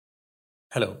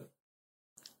Hello,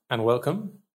 and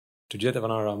welcome to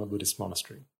Jetavanarama Buddhist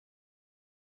Monastery.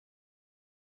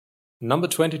 Number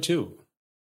 22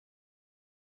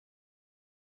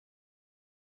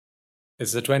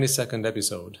 is the 22nd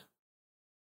episode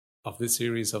of this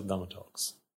series of Dhamma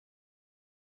Talks.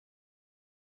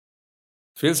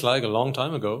 Feels like a long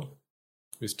time ago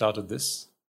we started this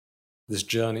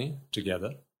journey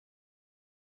together.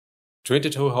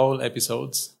 22 whole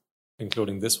episodes,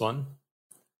 including this one,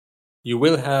 you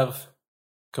will have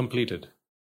completed.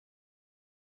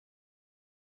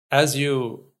 As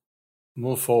you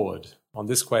move forward on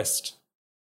this quest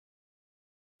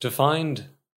to find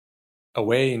a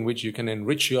way in which you can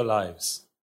enrich your lives,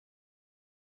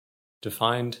 to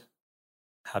find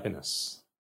happiness,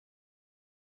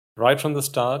 right from the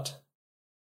start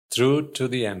through to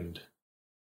the end,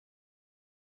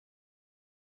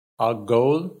 our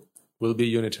goal will be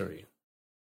unitary.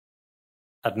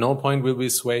 At no point will we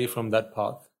sway from that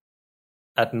path.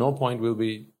 At no point will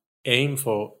we aim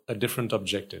for a different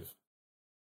objective.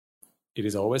 It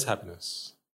is always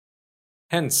happiness.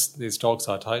 Hence, these talks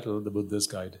are titled The Buddha's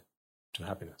Guide to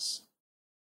Happiness.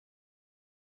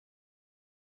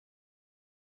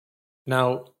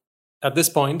 Now, at this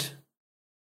point,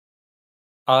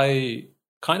 I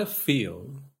kind of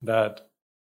feel that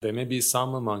there may be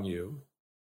some among you,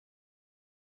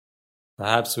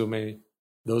 perhaps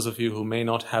those of you who may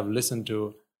not have listened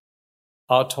to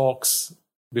our talks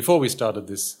before we started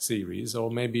this series,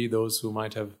 or maybe those who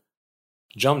might have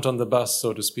jumped on the bus,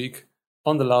 so to speak,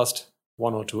 on the last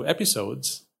one or two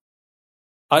episodes,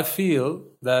 I feel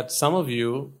that some of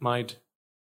you might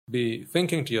be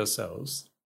thinking to yourselves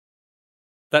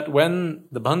that when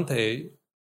the Bhante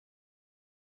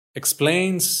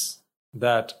explains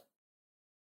that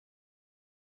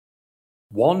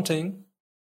wanting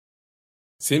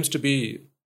seems to be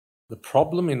the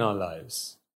problem in our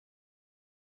lives,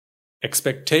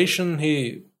 expectation,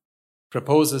 he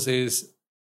proposes, is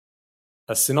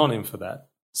a synonym for that.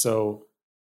 So,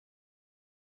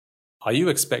 are you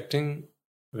expecting,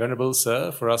 Venerable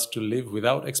Sir, for us to live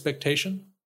without expectation?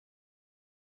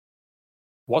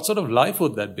 What sort of life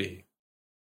would that be?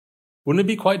 Wouldn't it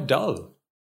be quite dull,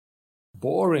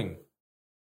 boring,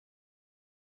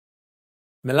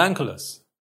 melancholous?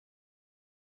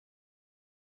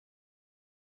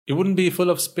 It wouldn't be full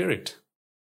of spirit,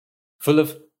 full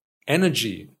of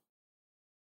energy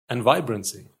and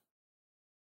vibrancy.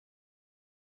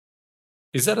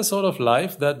 Is that a sort of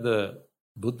life that the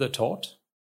Buddha taught?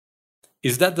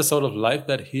 Is that the sort of life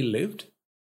that he lived?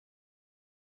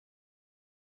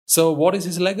 So what is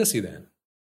his legacy then?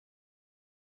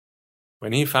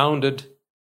 When he founded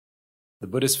the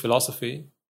Buddhist philosophy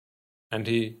and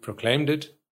he proclaimed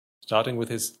it, starting with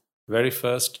his very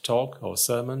first talk or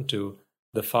sermon to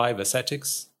the 5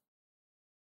 ascetics.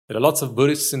 There are lots of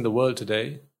Buddhists in the world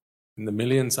today, in the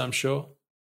millions, I'm sure.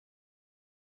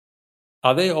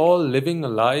 Are they all living a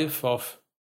life of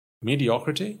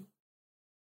mediocrity?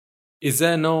 Is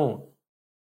there no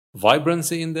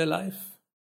vibrancy in their life?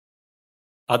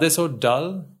 Are they so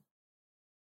dull?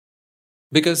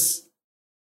 Because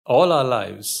all our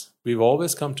lives, we've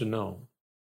always come to know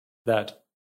that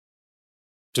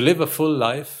to live a full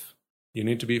life, you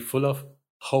need to be full of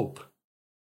hope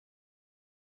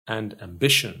and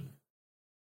ambition,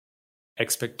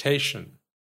 expectation,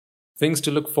 things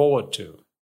to look forward to.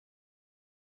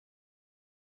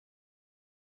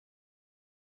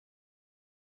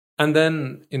 And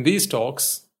then in these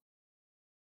talks,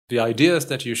 the ideas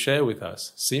that you share with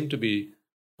us seem to be,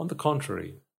 on the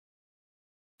contrary,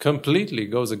 completely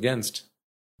goes against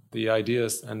the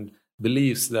ideas and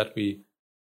beliefs that we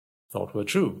thought were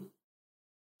true.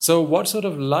 So what sort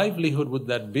of livelihood would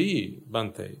that be,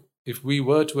 Bhante, if we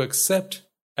were to accept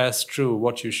as true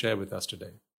what you share with us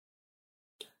today?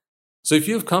 So if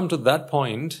you've come to that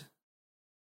point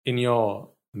in your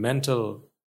mental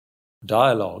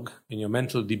dialogue, in your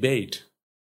mental debate,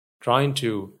 trying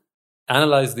to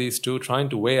analyze these two, trying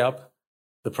to weigh up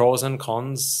the pros and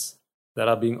cons that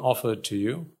are being offered to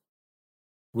you,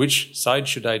 which side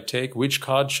should I take, which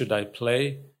card should I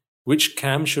play, which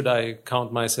camp should I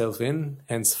count myself in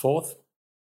henceforth,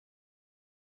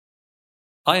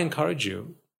 I encourage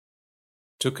you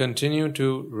to continue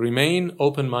to remain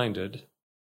open-minded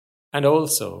and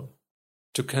also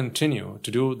to continue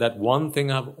to do that one thing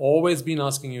I've always been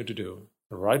asking you to do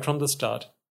right from the start,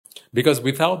 because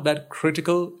without that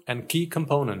critical and key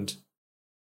component,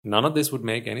 none of this would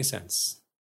make any sense.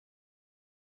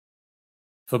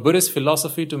 For Buddhist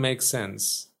philosophy to make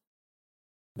sense,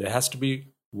 there has to be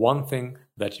one thing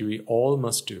that we all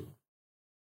must do.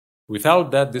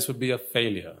 Without that, this would be a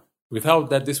failure. Without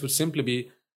that, this would simply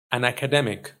be an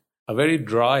academic, a very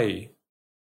dry,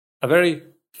 a very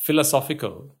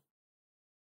philosophical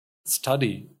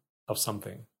study of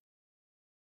something.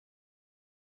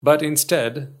 But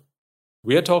instead,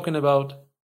 we are talking about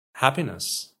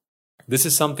happiness. This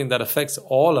is something that affects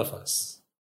all of us.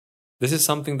 This is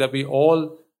something that we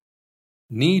all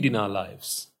need in our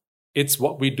lives. It's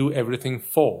what we do everything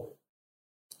for.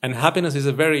 And happiness is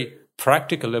a very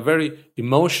practical, a very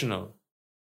emotional,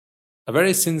 a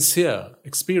very sincere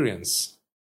experience.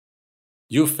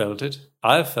 You felt it,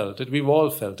 I felt it, we've all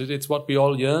felt it. It's what we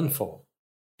all yearn for.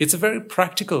 It's a very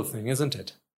practical thing, isn't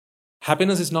it?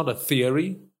 Happiness is not a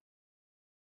theory.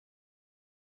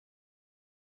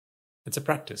 It's a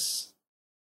practice.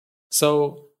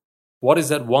 So, what is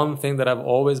that one thing that I've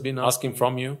always been asking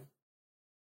from you,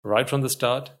 right from the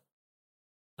start?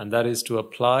 And that is to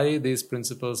apply these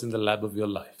principles in the lab of your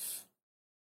life.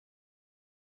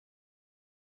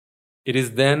 It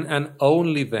is then and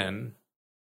only then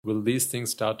will these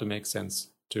things start to make sense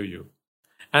to you.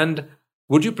 And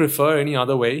would you prefer any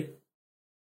other way?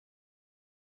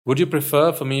 Would you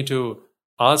prefer for me to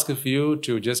ask of you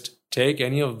to just take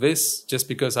any of this just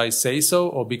because I say so,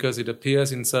 or because it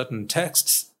appears in certain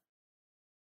texts,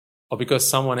 or because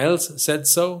someone else said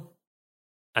so,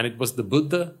 and it was the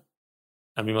Buddha,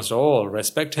 and we must all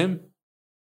respect him?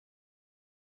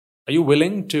 Are you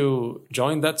willing to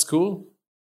join that school?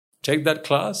 Take that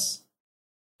class?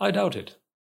 I doubt it.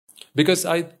 Because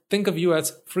I think of you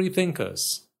as free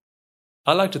thinkers.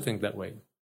 I like to think that way.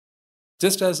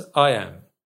 Just as I am.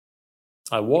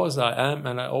 I was, I am,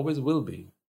 and I always will be.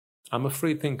 I'm a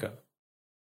free thinker.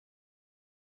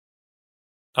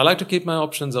 I like to keep my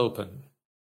options open.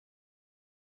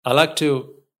 I like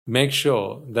to make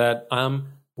sure that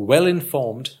I'm well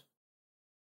informed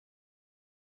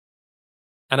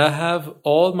and I have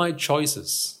all my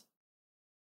choices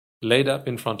laid up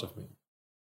in front of me.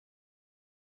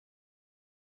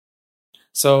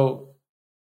 So,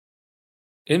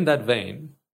 in that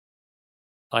vein,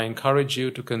 I encourage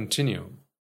you to continue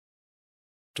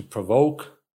to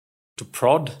provoke, to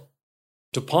prod,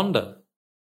 to ponder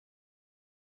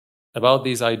about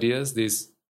these ideas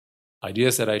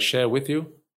that I share with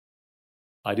you,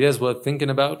 ideas worth thinking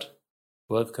about,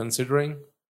 worth considering,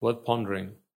 worth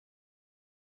pondering.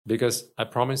 Because I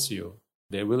promise you,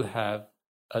 they will have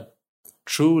a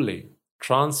truly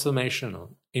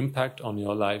transformational impact on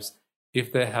your lives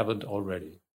if they haven't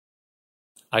already.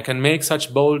 I can make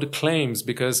such bold claims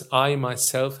because I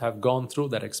myself have gone through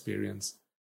that experience.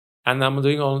 And I'm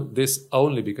doing all this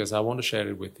only because I want to share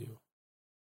it with you.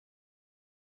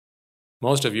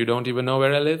 Most of you don't even know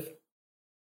where I live.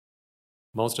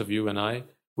 Most of you and I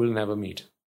will never meet.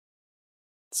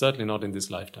 Certainly not in this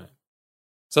lifetime.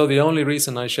 So the only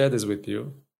reason I share this with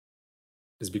you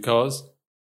is because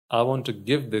I want to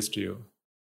give this to you,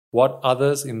 what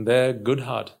others in their good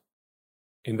heart,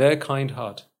 in their kind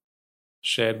heart,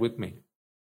 shared with me.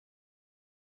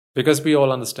 Because we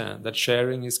all understand that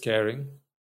sharing is caring,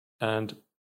 and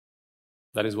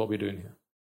that is what we're doing here.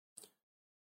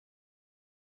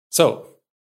 So,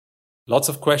 lots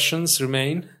of questions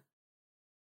remain.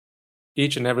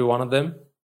 Each and every one of them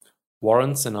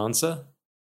warrants an answer.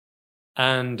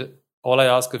 And all I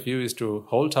ask of you is to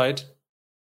hold tight,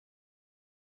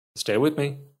 stay with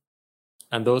me,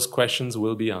 and those questions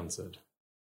will be answered.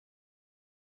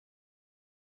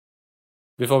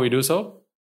 Before we do so,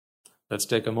 let's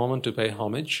take a moment to pay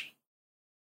homage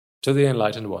to the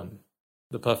Enlightened One,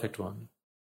 the Perfect One,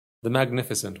 the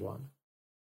Magnificent One,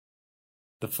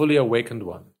 the Fully Awakened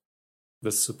One,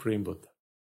 the Supreme Buddha.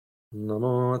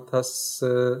 Namo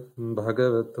tassa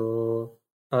bhagavato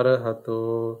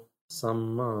arahato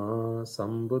samma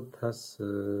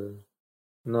sambuddhassa.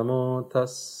 Namo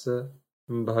tassa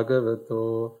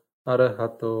bhagavato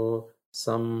arahato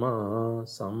samma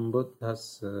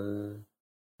sambuddhassa.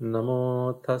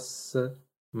 Namo tassa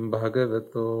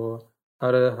bhagavato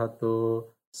arahato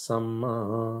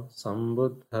samma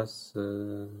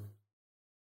sambuddhassa.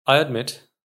 I admit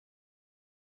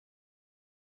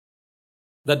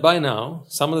that by now,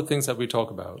 some of the things that we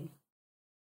talk about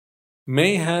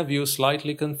may have you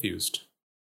slightly confused,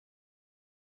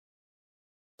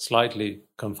 slightly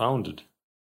confounded.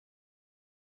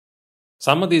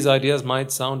 Some of these ideas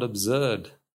might sound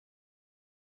absurd,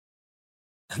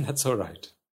 and that's all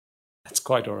right. That's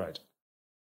quite all right.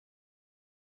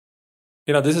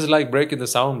 This is like breaking the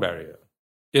sound barrier.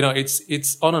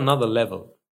 It's on another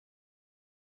level.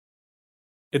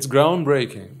 It's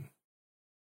groundbreaking.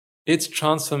 It's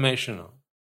transformational.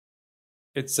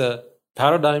 It's a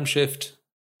paradigm shift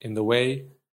in the way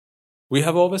we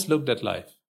have always looked at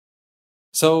life.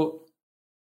 So,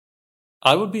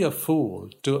 I would be a fool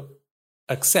to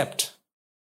accept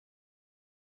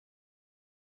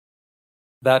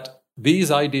that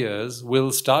these ideas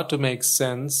will start to make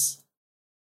sense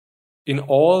in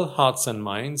all hearts and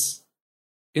minds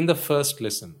in the first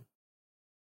listen.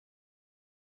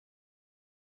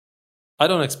 I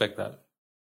don't expect that.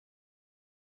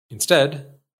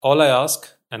 Instead, all I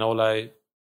ask and all I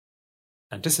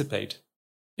anticipate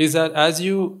is that as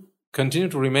you continue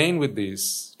to remain with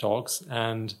these talks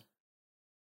and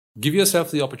give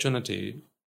yourself the opportunity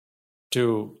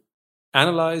to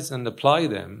analyze and apply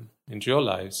them into your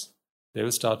lives, they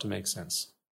will start to make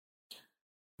sense.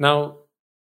 Now,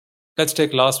 let's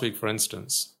take last week, for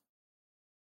instance.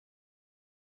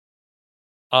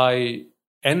 I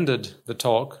ended the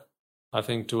talk, I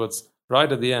think towards right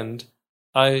at the end,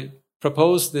 I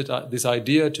proposed this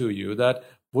idea to you that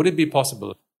would it be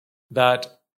possible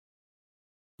that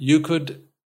you could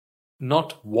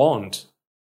not want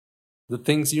the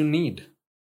things you need?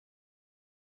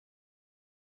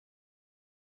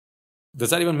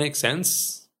 Does that even make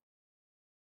sense?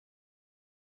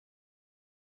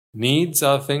 Needs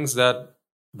are things that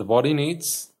the body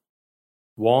needs.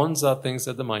 Wants are things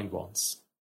that the mind wants.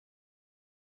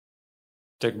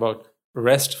 Take about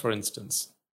rest, for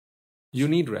instance. You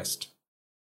need rest.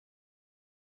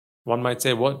 One might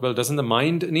say, well, doesn't the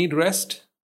mind need rest?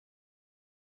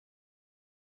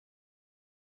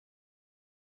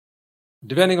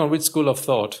 Depending on which school of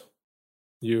thought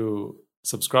you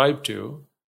subscribe to,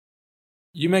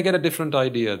 you may get a different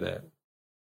idea there.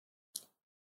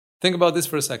 Think about this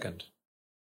for a second.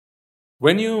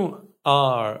 When you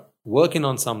are working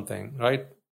on something, right?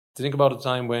 Think about a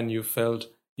time when you felt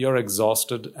you're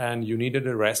exhausted and you needed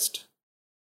a rest.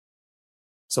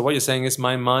 So what you're saying is,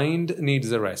 my mind needs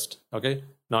a rest, okay?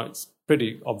 Now, it's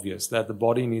pretty obvious that the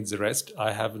body needs a rest.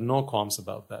 I have no qualms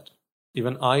about that.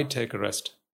 Even I take a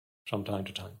rest from time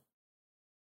to time.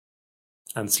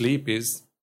 And sleep is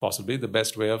possibly the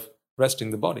best way of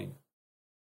resting the body.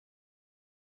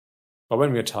 But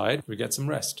when we're tired, we get some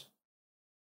rest.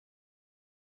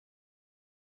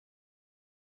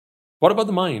 What about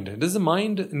the mind? Does the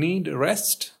mind need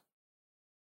rest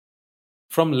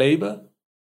from labor?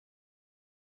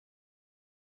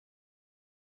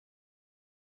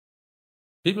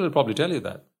 People will probably tell you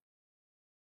that.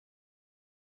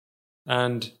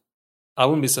 And I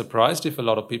wouldn't be surprised if a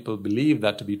lot of people believe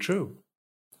that to be true.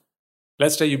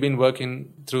 Let's say you've been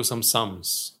working through some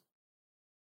sums.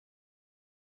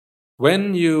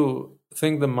 When you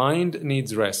think the mind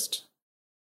needs rest,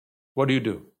 what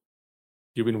do?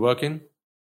 You've been working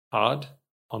hard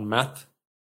on math,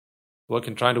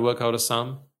 trying to work out a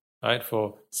sum, right,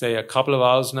 for say a couple of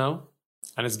hours now,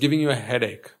 and it's giving you a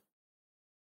headache.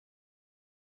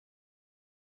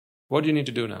 What do you need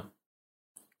to do now?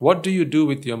 What do you do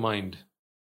with your mind?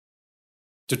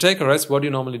 To take a rest, what do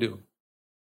you normally do?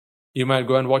 You might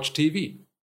go and watch TV,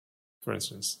 for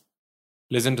instance.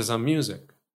 Listen to some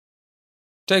music.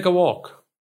 Take a walk.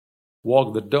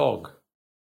 Walk the dog.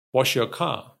 Wash your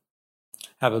car.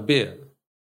 Have a beer.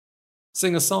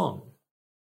 Sing a song.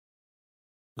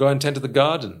 Go and tend to the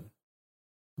garden.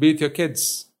 Be with your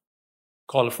kids.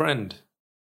 Call a friend.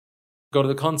 Go to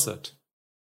the concert.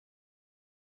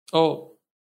 Or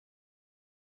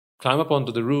climb up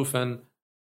onto the roof and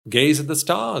gaze at the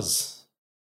stars.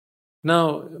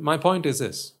 Now, my point is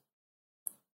this.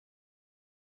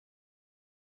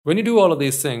 When you do all of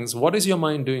these things, what is your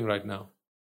mind doing right now?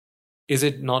 Is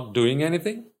it not doing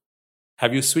anything?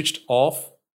 Have you switched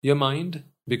off your mind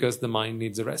because the mind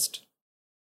needs a rest?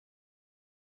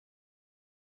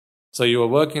 So you are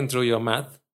working through your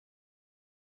math,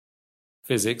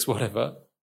 physics, whatever,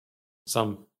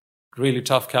 some really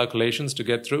tough calculations to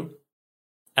get through,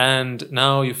 and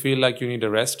now you feel like you need a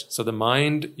rest, so the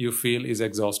mind you feel is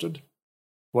exhausted.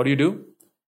 What do?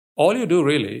 All you do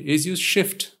really is you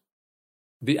shift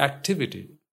the activity.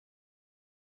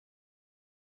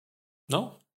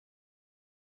 No?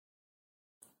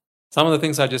 Some of the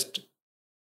things I just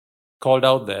called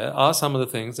out there are some of the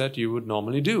things that you would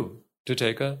normally do to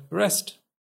take a rest.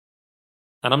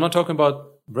 And I'm not talking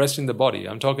about resting the body,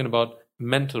 I'm talking about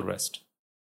mental rest.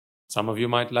 Some of you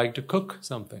might like to cook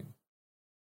something,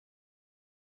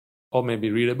 or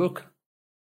maybe read a book.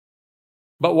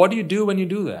 But what do you do when you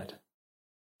do that?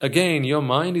 Again, your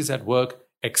mind is at work,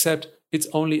 except it's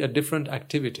only a different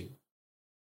activity.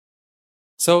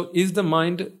 So is the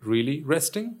mind really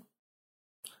resting?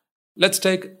 Let's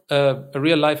take a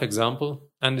real life example,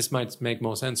 and this might make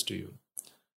more sense to you.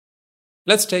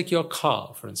 Let's take your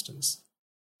car, for instance.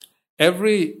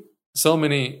 Every so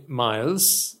many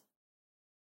miles,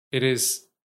 it is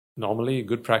normally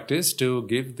good practice to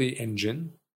give the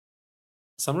engine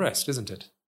some rest, isn't it?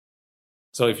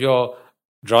 So if you're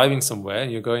driving somewhere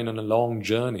and you're going on a long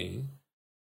journey,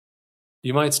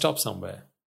 you might stop somewhere.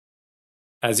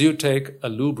 As you take a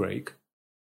loo break,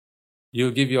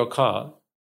 you give your car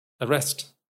a rest.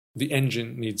 The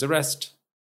engine needs a rest,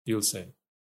 you'll say.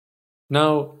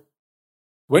 Now,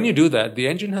 when you do that, the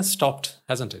engine has stopped,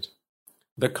 hasn't it?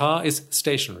 The car is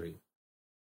stationary.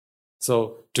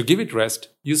 So, to give it rest,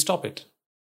 you stop it.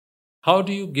 How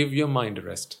do you give your mind a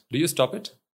rest? Do you stop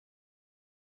it?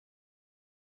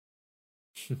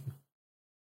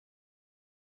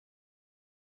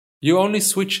 You only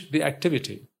switch the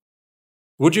activity.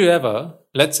 Would you ever,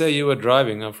 let's say you were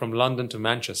driving from London to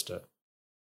Manchester,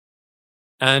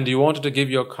 and you wanted to give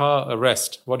your car a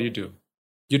rest, what do?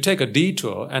 You take a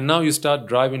detour and now you start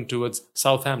driving towards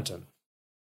Southampton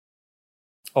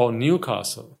or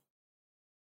Newcastle.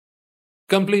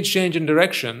 Complete change in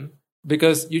direction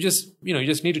because you just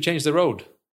need to change the road.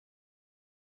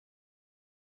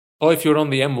 Or if you're on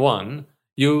the M1,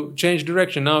 you change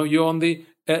direction. Now you're on the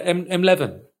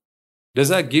M11. Does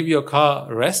that give your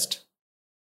car rest?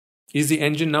 Is the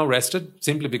engine now rested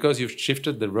simply because you've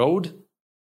shifted the road?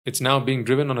 It's now being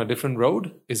driven on a different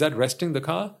road? Is that resting the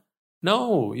car?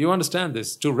 No, you understand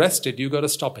this. To rest it, you got to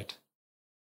stop it.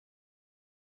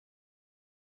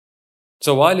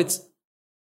 So while it's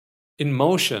in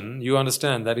motion, you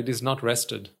understand that it is not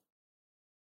rested.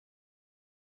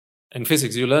 In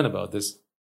physics, you learn about this.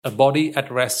 A body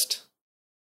at rest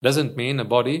doesn't mean a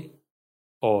body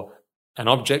or an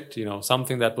object,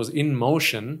 something that was in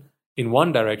motion in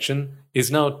one direction is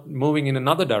now moving in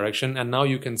another direction, and now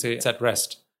you can say it's at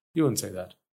rest. You wouldn't say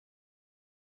that.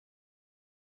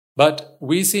 But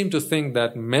we seem to think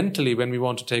that mentally, when we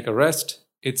want to take a rest,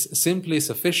 it's simply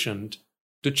sufficient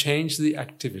to change the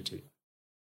activity.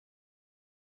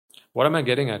 What am I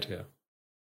getting at here?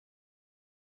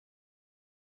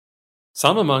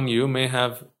 Some among you may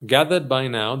have gathered by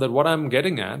now that what I'm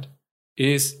getting at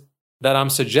is that I'm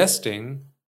suggesting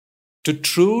to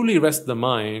truly rest the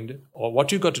mind, or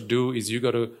what you got to do is you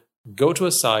got to go to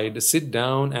a side, sit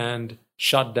down and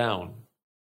shut down.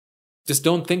 Just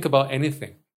don't think about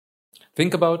anything.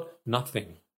 Think about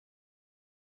nothing.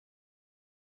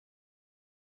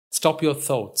 Stop your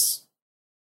thoughts.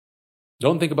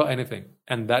 Don't think about anything.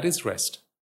 And that is rest.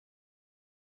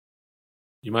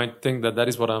 You might think that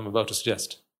is what I'm about to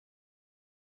suggest.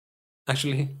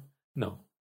 Actually, no.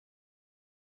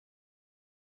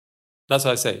 That's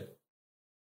what I say.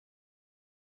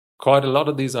 Quite a lot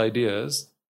of these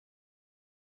ideas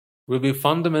will be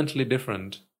fundamentally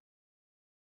different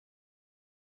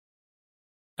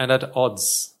and at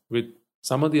odds with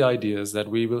some of the ideas that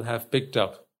we will have picked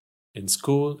up in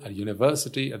school, at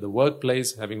university, at the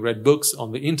workplace, having read books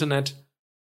on the internet,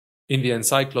 in the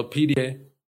encyclopedia.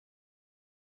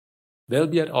 They'll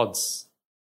be at odds.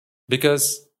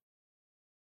 Because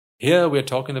here we're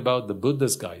talking about the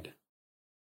Buddha's guide.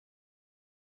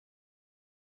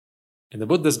 In the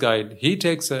Buddha's guide, he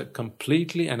takes a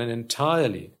completely and an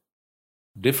entirely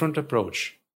different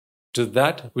approach to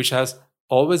that which has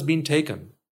always been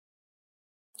taken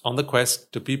on the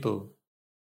quest to people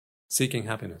seeking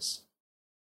happiness.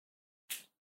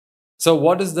 So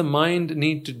what does the mind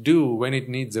need to do when it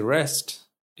needs a rest?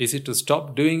 Is it to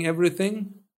stop doing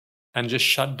everything and just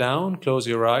shut down, close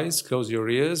your eyes, close your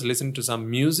ears, listen to some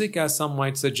music, as some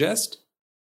might suggest?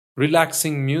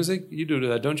 Relaxing music, you do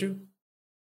that, don't you?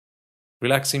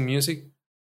 Relaxing music.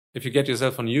 If you get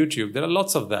yourself on YouTube, there are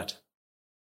lots of that.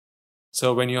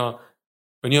 So when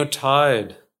you're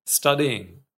tired,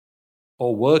 studying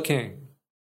or working,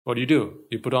 what do?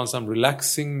 You put on some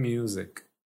relaxing music,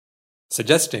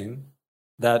 suggesting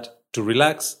that to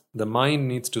relax, the mind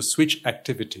needs to switch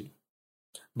activity.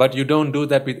 But you don't do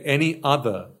that with any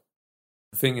other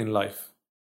thing in life,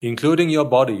 including your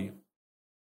body,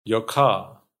 your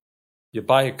car, your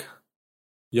bike,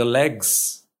 your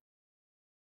legs,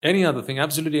 any other thing,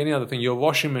 absolutely any other thing, your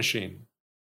washing machine,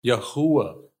 your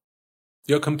hoover,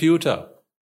 your computer.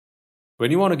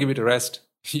 When you want to give it a rest,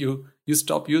 you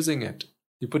stop using it.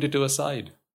 You put it to a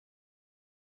side.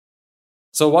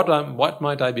 So what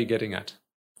might I be getting at?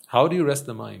 How do you rest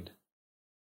the mind?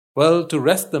 Well, to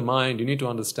rest the mind, you need to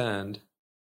understand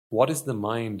what is the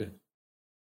mind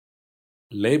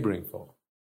laboring for.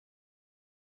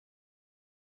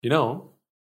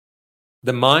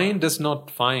 The mind does not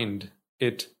find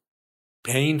it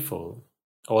painful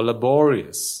or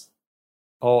laborious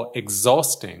or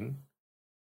exhausting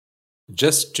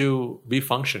just to be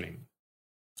functioning.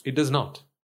 It does not.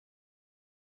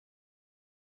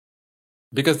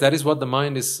 Because that is what the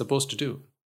mind is supposed to do.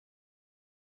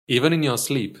 Even in your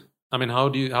sleep,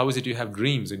 how is it you have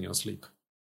dreams in your sleep?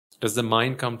 Does the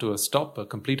mind come to a stop, a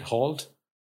complete halt?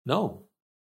 No.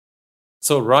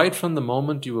 So right from the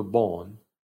moment you were born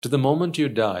to the moment you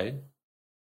die,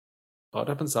 What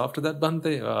happens after that,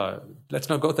 Bhante? Let's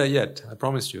not go there yet. I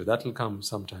promise you, that will come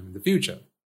sometime in the future.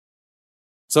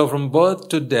 So from birth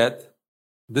to death,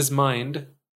 this mind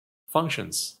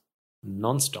functions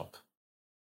non-stop.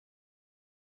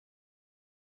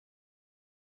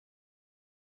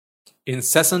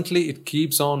 Incessantly, it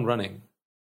keeps on running.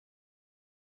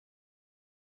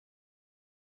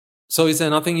 So is there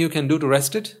nothing you can do to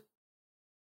rest it?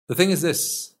 The thing is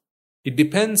this, it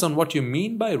depends on what you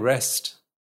mean by rest.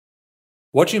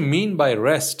 What you mean by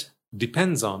rest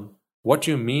depends on what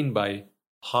you mean by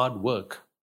hard work,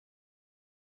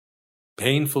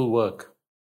 painful work,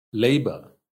 labor.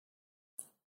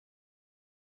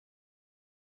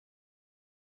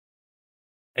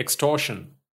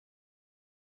 Extortion,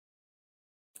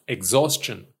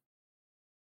 exhaustion.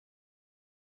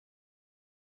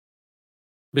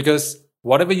 Because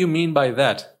whatever you mean by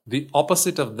that, the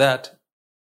opposite of that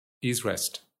is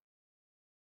rest.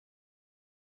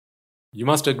 You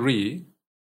must agree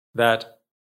that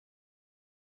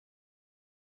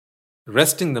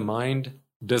resting the mind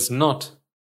does not,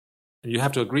 you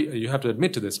have to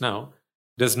admit to this now,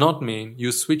 does not mean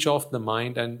you switch off the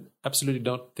mind and absolutely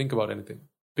don't think about anything.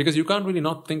 Because you can't really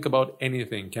not think about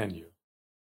anything, can you?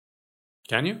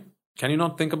 Can you? Can you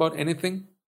not think about anything?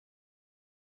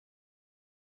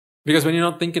 Because when you're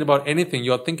not thinking about anything,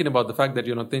 you're thinking about the fact that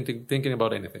you're not thinking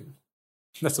about anything.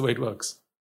 That's the way it works.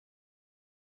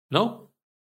 No?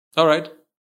 All right.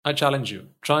 I challenge you.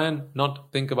 Try and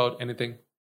not think about anything.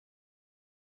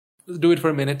 Do it for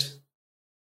a minute.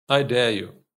 I dare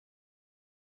you.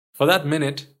 For that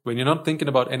minute, when you're not thinking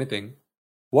about anything,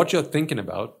 what you're thinking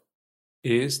about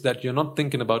is that you're not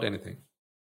thinking about anything.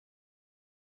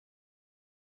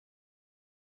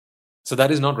 So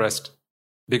that is not rest,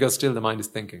 because still the mind is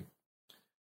thinking.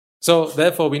 So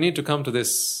therefore, we need to come to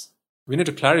this, we need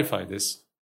to clarify this,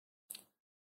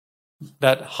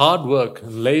 that hard work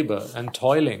and labor and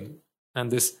toiling and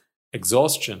this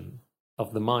exhaustion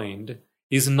of the mind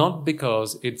is not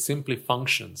because it simply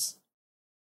functions.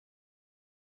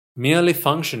 Merely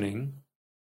functioning,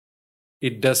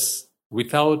 it does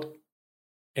without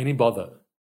any bother.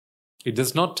 It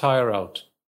does not tire out.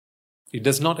 It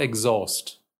does not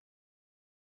exhaust.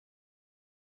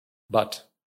 But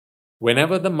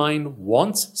whenever the mind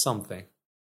wants something,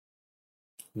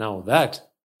 now that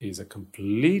is a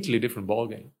completely different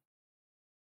ballgame.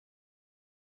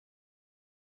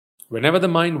 Whenever the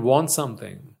mind wants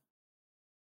something,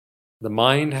 the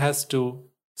mind has to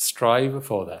strive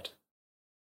for that.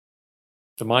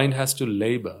 The mind has to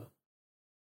labor.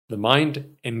 The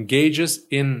mind engages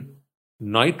in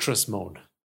nitrous mode.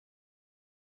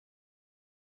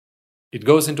 It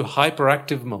goes into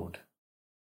hyperactive mode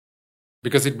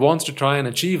because it wants to try and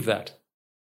achieve that.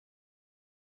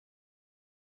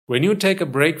 When you take a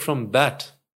break from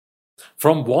that,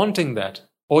 from wanting that,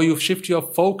 or you shift your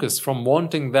focus from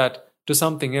wanting that to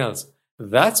something else,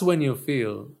 that's when you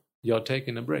feel you're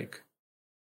taking a break.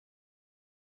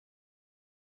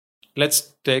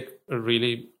 Let's take a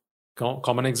really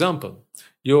common example.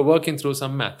 You're working through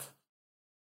some math.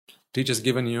 Teacher's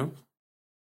given you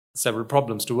several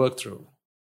problems to work through.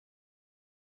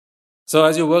 So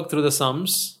as you work through the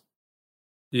sums,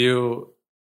 you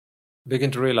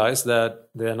begin to realize that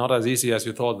they are not as easy as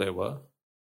you thought they were.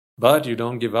 But you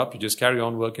don't give up. You just carry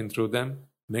on working through them,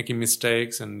 making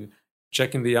mistakes and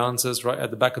checking the answers right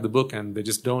at the back of the book, and they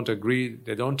just don't agree.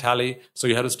 They don't tally. So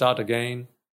you have to start again.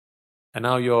 And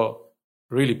now you're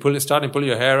really starting to pull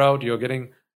your hair out. You're getting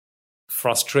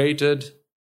frustrated,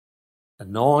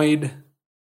 annoyed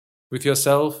with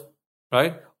yourself,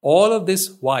 right? All of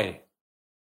this, why?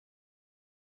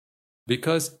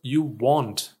 Because you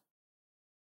want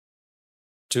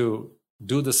to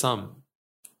do the sum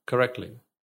correctly.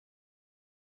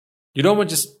 You don't want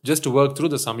just to work through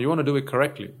the sum. You want to do it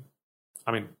correctly.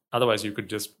 I mean, otherwise you could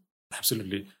just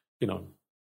absolutely,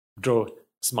 draw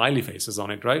smiley faces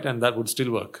on it, right? And that would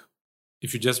still work.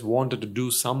 If you just wanted to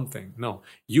do something. No,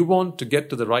 you want to get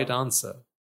to the right answer.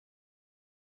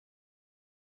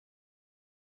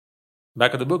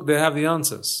 Back of the book, they have the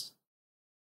answers.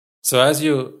 So as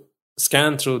you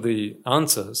scan through the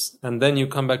answers, and then you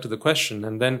come back to the question,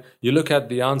 and then you look at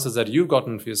the answers that you've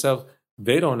gotten for yourself,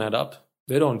 they don't add up.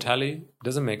 They don't tally.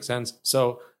 Doesn't make sense.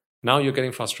 So now you're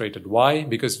getting frustrated. Why?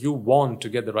 Because you want to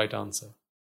get the right answer.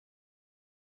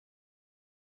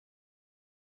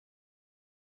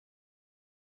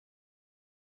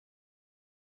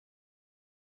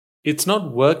 It's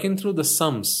not working through the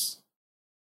sums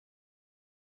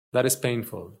that is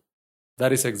painful,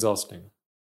 that is exhausting.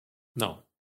 No.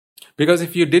 Because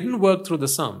if you didn't work through the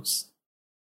sums,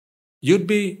 you'd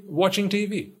be watching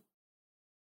TV.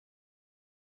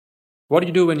 What do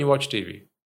you do when you watch TV?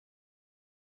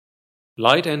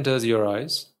 Light enters your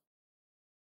eyes,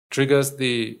 triggers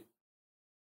the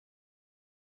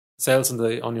cells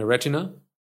on your retina,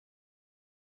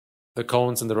 the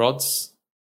cones and the rods.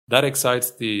 That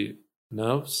excites the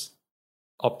nerves.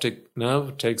 Optic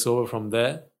nerve takes over from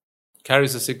there,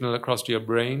 carries the signal across to your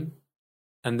brain,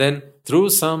 and then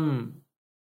through some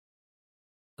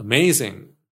amazing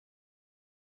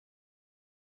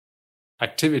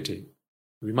activity,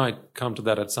 we might come to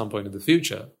that at some point in the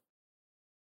future,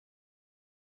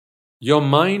 your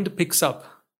mind picks up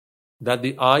that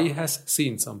the eye has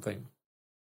seen something.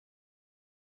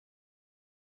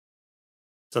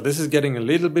 So this is getting a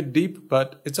little bit deep,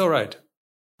 but it's all right.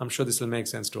 I'm sure this will make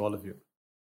sense to all of you.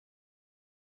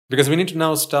 Because we need to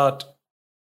now start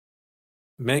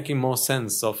making more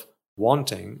sense of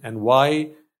wanting and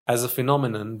why, as a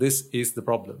phenomenon, this is the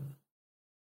problem.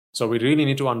 So we really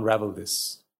need to unravel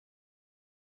this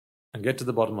and get to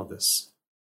the bottom of this.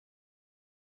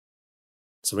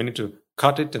 So we need to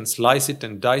cut it and slice it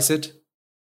and dice it,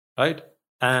 right?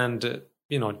 And,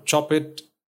 chop it,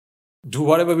 do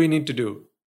whatever we need to do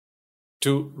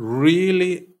to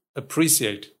really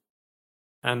appreciate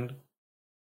and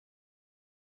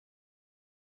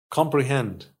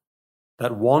comprehend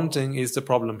that wanting is the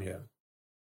problem here.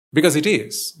 Because it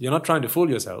is. You're not trying to fool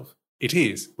yourself. It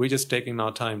is. We're just taking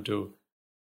our time to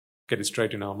get it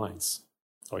straight in our minds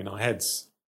or in our heads.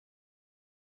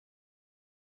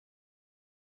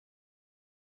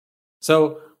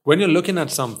 So when you're looking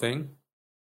at something,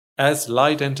 as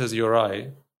light enters your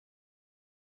eye,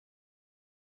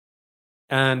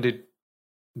 and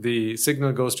the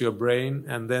signal goes to your brain,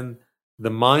 and then the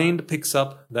mind picks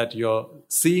up that you're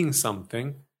seeing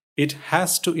something, it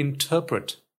has to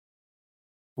interpret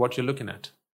what you're looking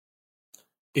at.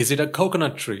 Is it a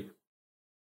coconut tree?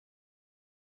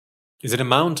 Is it a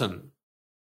mountain?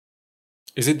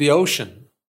 Is it the ocean?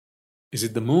 Is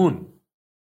it the moon?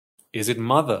 Is it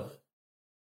mother?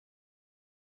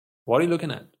 What are you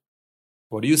looking at?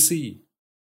 What do you see?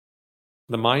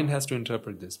 The mind has to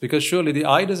interpret this, because surely the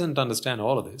eye doesn't understand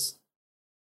all of this.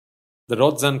 The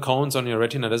rods and cones on your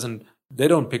retina they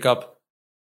don't pick up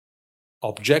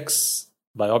objects.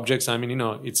 By objects, I mean,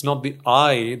 it's not the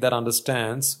eye that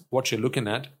understands what you're looking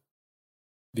at.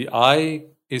 The eye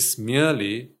is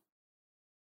merely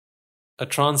a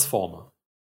transformer.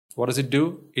 What does it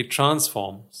do? It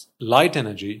transforms light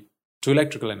energy to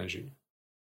electrical energy.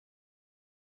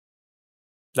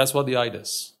 That's what the eye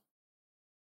does.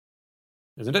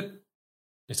 Isn't it?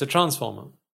 It's a transformer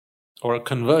or a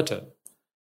converter.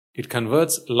 It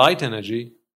converts light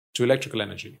energy to electrical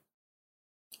energy.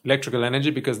 Electrical energy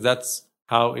because that's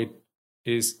how it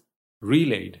is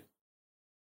relayed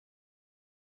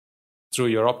through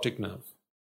your optic nerve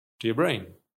to your brain.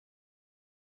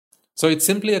 So it's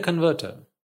simply a converter.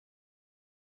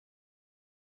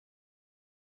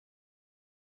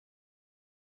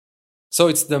 So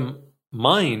it's the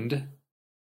mind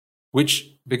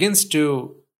which begins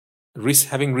to,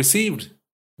 having received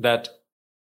that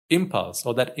impulse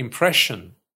or that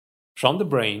impression from the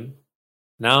brain,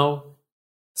 now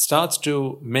starts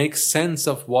to make sense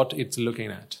of what it's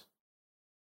looking at.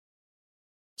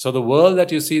 So the world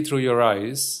that you see through your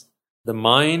eyes, the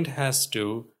mind has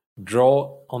to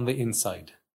draw on the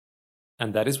inside.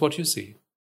 And that is what you see.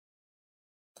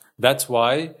 That's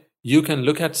why you can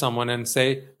look at someone and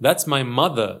say, that's my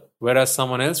mother, whereas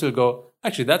someone else will go,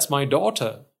 actually, that's my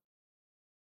daughter.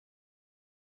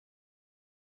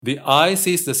 The eye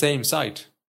sees the same sight.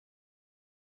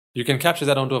 You can capture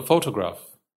that onto a photograph.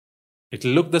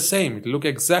 It'll look the same. It'll look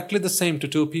exactly the same to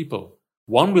two people.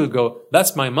 One will go,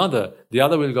 that's my mother. The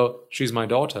other will go, she's my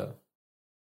daughter.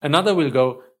 Another will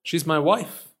go, she's my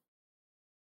wife.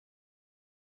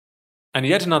 And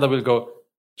yet another will go,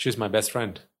 she's my best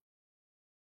friend.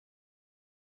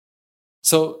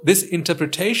 So this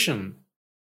interpretation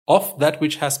of that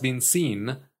which has been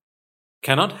seen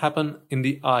cannot happen in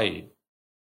the eye.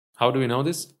 How do we know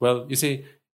this? Well, you see,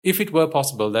 if it were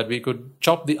possible that we could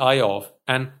chop the eye off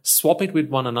and swap it with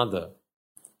one another,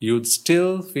 you'd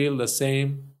still feel the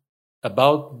same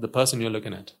about the person you're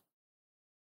looking at.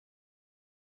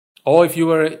 Or if you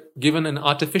were given an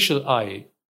artificial eye,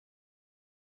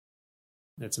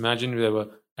 let's imagine there were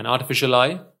an artificial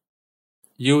eye,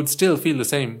 you would still feel the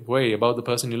same way about the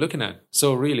person you're looking at.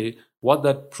 So really, what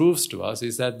that proves to us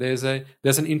is that there's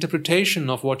an interpretation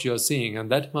of what you're seeing,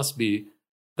 and that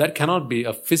cannot be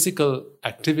a physical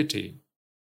activity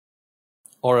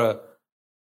or a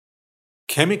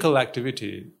chemical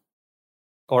activity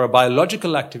or a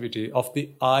biological activity of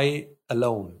the eye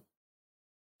alone.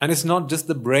 And it's not just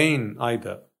the brain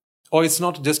either, or it's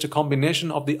not just a combination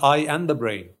of the eye and the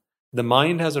brain. the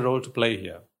mind has a role to play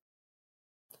here.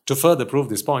 To further prove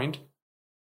this point,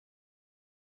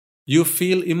 you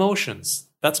feel emotions.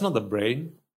 That's not the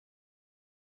brain.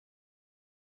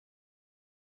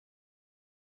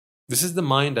 This is the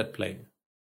mind at play.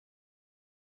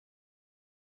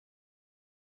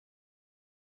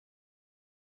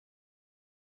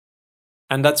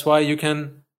 And that's why you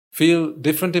can feel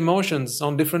different emotions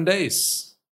on different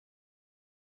days.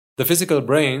 The physical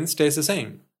brain stays the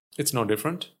same. It's no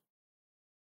different.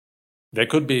 There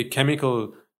could be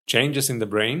chemical changes in the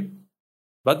brain,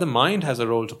 but the mind has a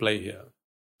role to play here.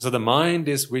 So the mind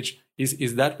is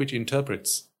that which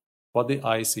interprets what the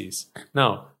eye sees.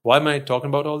 Now, why am I talking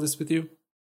about all this with you?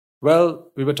 Well,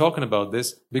 we were talking about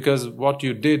this because what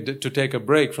you did to take a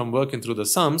break from working through the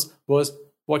sums was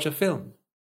watch a film,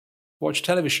 watch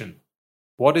television.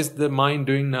 What is the mind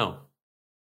doing now?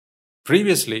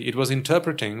 Previously, it was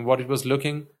interpreting what it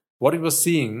was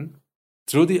seeing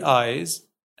through the eyes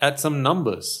at some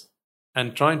numbers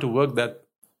and trying to work that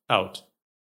out,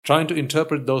 trying to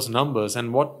interpret those numbers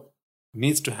and what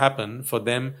needs to happen for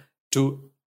them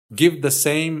to give the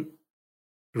same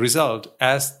result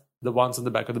as the ones on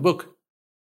the back of the book.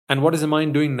 And what is the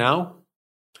mind doing now?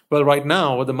 Well, right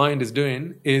now, what the mind is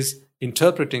doing is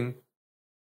interpreting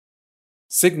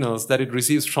signals that it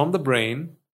receives from the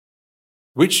brain,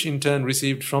 which in turn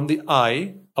received from the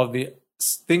eye of the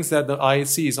things that the eye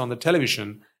sees on the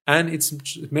television, and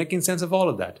it's making sense of all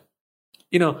of that.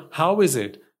 How is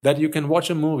it that you can watch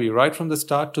a movie right from the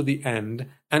start to the end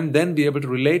and then be able to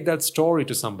relate that story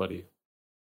to somebody?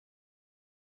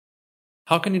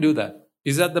 How can you do that?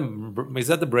 Is that the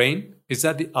brain? Is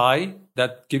that the eye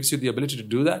that gives you the ability to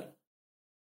do that?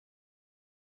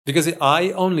 Because the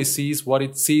eye only sees what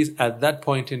it sees at that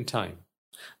point in time.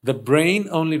 The brain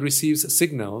only receives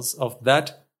signals of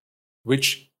that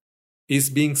which is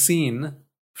being seen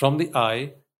from the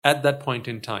eye at that point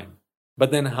in time.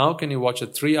 But then how can you watch a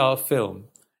 3-hour film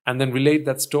and then relate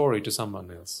that story to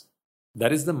someone else?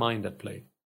 That is the mind at play.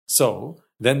 So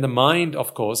then the mind,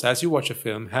 of course, as you watch a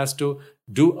film, has to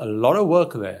do a lot of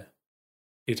work there.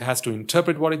 It has to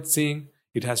interpret what it's seeing.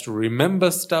 It has to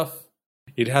remember stuff.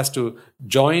 It has to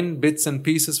join bits and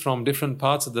pieces from different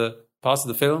parts of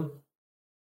the film.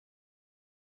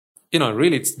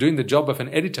 Really, it's doing the job of an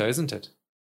editor, isn't it?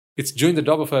 It's doing the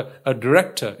job of a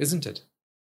director, isn't it?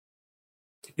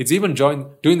 It's even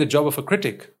doing the job of a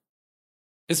critic,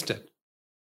 isn't it?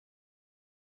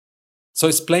 So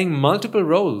it's playing multiple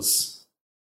roles.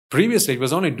 Previously, it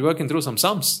was only working through some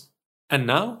sums. And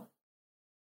now?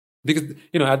 Because,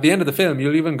 at the end of the film,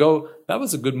 you'll even go, that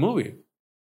was a good movie.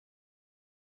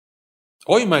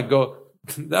 Or you might go,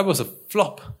 that was a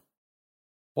flop.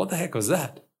 What the heck was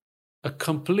that? A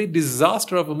complete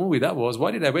disaster of a movie that was.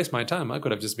 Why did I waste my time? I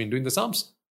could have just been doing the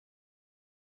sums.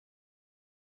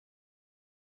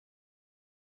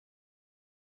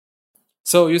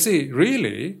 So you see,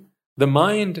 really, the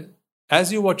mind,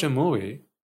 as you watch a movie,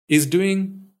 is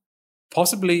doing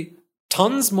possibly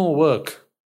tons more work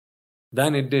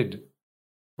than it did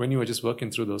when you were just working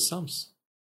through those sums.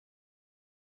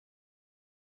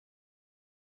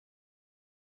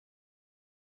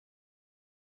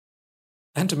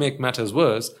 And to make matters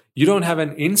worse, you don't have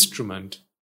an instrument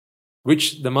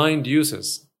which the mind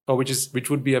uses, or which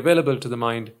would be available to the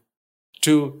mind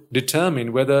to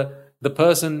determine whether the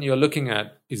person you're looking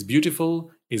at is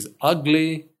beautiful, is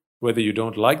ugly, whether you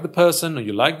don't like the person, or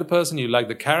you like the person, you like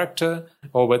the character,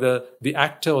 or whether the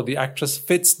actor or the actress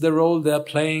fits the role they're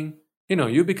playing.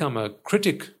 You become a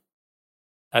critic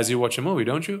as you watch a movie,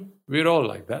 don't you? We're all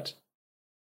like that.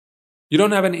 You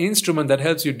don't have an instrument that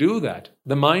helps you do that.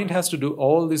 The mind has to do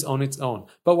all this on its own.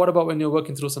 But what about when you're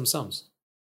working through some sums?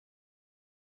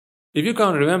 If you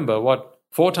can't remember what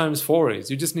 4 times 4 is,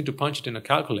 you just need to punch it in a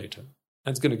calculator,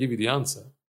 and it's going to give you the answer.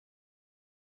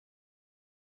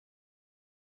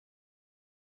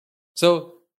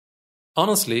 So,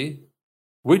 honestly,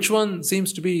 which one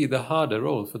seems to be the harder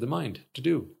role for the mind to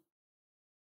do?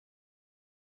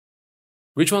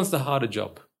 Which one's the harder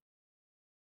job?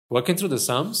 Working through the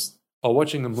sums or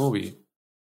watching a movie?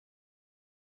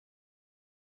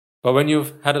 But when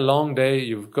you've had a long day,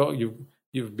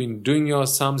 you've been doing your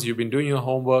sums, you've been doing your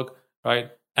homework, right?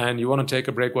 And you want to take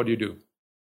a break, what do?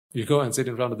 You go and sit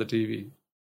in front of the TV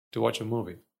to watch a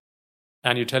movie.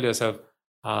 And you tell yourself,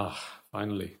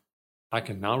 finally, I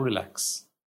can now relax.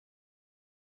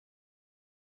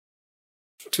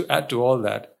 To add to all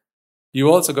that, you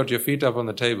also got your feet up on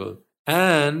the table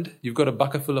and you've got a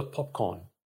bucket full of popcorn.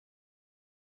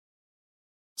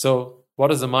 So what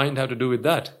does the mind have to do with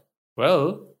that?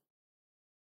 Well,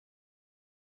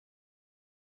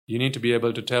 you need to be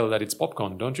able to tell that it's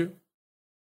popcorn, don't you?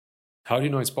 How do you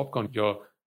know it's popcorn you're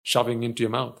shoving into your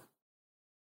mouth?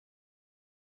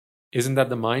 Isn't that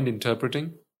the mind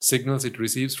interpreting signals it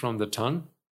receives from the tongue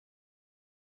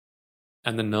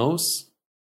and the nose?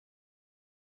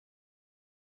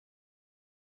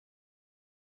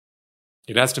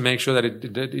 It has to make sure that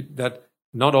that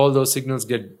not all those signals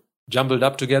get jumbled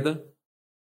up together.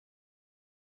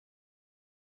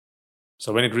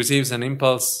 So when it receives an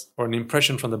impulse or an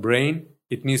impression from the brain,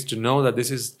 it needs to know that this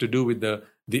is to do with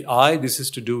the eye, this is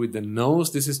to do with the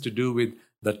nose, this is to do with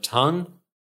the tongue,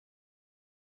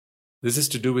 this is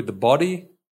to do with the body,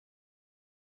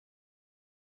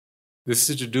 this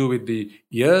is to do with the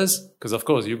ears, because of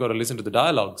course you've got to listen to the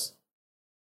dialogues.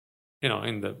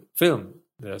 In the film,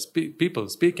 there's people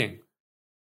speaking.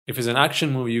 If it's an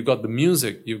action movie, you've got the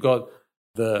music, you've got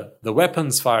the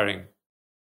weapons firing,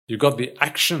 you've got the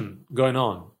action going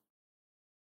on,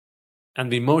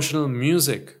 and the emotional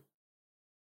music.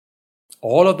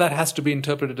 All of that has to be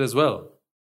interpreted as well.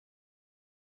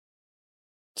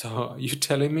 So are you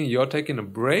telling me you're taking a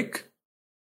break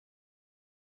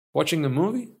watching a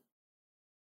movie?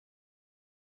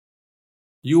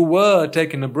 You were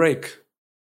taking a break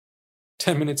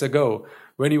 10 minutes ago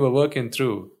when you were working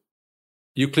through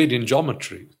Euclidean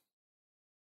geometry.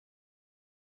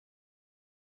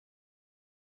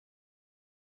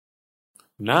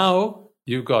 Now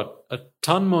you've got a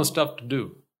ton more stuff to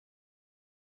do.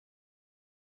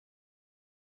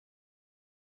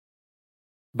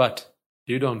 But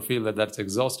you don't feel that that's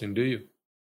exhausting, do you?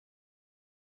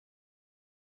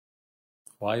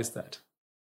 Why is that?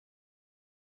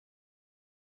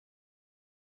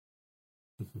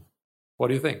 What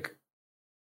do you think?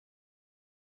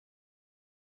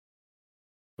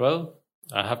 Well,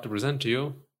 I have to present to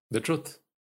you the truth.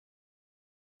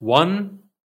 One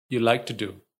you like to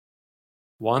do.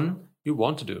 One you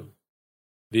want to do.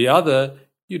 The other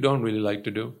you don't really like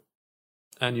to do,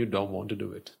 and you don't want to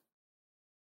do it.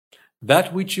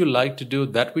 That which you like to do,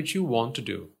 that which you want to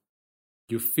do,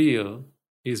 you feel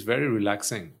is very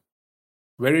relaxing,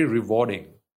 very rewarding,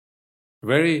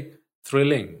 very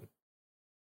thrilling,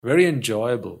 very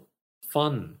enjoyable,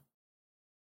 fun,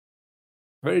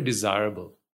 very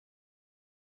desirable.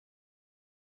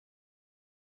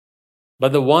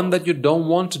 But the one that you don't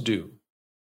want to do,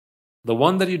 the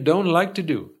one that you don't like to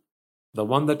do, the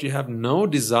one that you have no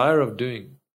desire of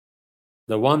doing,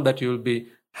 the one that you'll be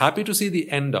happy to see the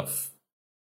end of,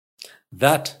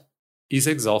 that is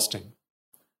exhausting,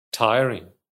 tiring,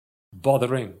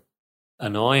 bothering,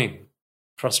 annoying,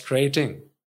 frustrating.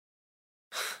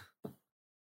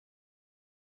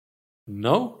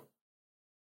 No?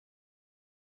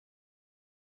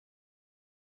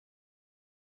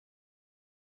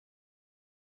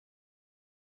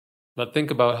 But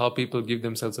think about how people give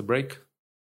themselves a break.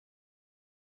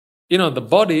 The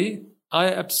body, I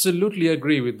absolutely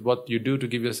agree with what you do to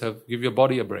give your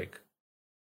body a break.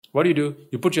 What do?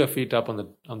 You put your feet up on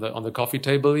the coffee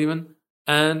table even,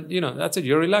 and that's it.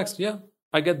 You're relaxed. Yeah,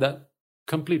 I get that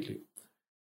completely.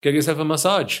 Get yourself a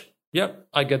massage. Yeah,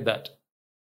 I get that.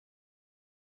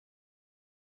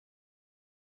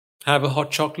 Have a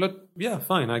hot chocolate. Yeah,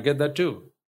 fine. I get that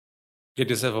too. Get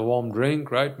yourself a warm drink,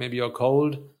 right? Maybe you're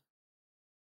cold.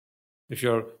 If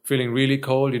you're feeling really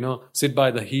cold, sit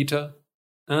by the heater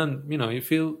and, you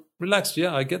feel relaxed.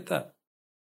 Yeah, I get that.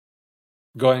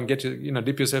 Go and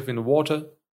dip yourself in the water,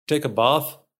 take a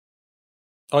bath.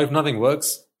 Or if nothing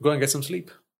works, go and get some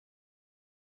sleep.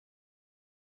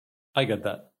 I get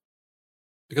that.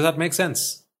 Because that makes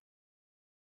sense.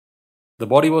 The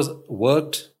body was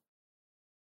worked,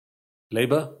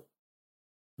 labor.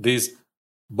 These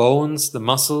bones, the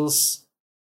muscles,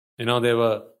 they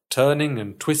were turning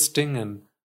and twisting and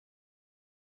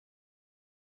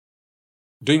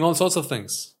doing all sorts of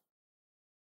things.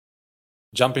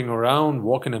 Jumping around,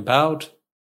 walking about.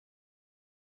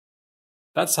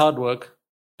 That's hard work.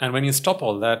 And when you stop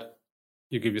all that,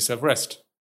 you give yourself rest.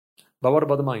 But what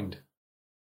about the mind?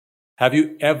 Have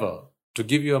you ever, to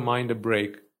give your mind a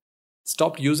break,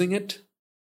 stopped using it?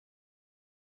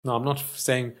 No, I'm not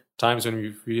saying times when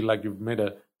you feel like you've made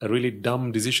a really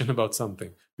dumb decision about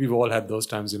something. We've all had those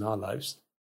times in our lives.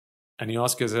 And you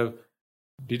ask yourself,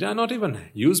 did I not even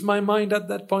use my mind at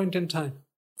that point in time?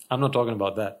 I'm not talking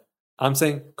about that. I'm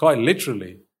saying quite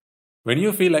literally, when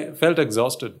you felt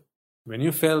exhausted, when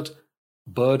you felt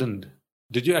burdened,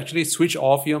 did you actually switch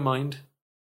off your mind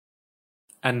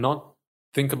and not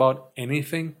think about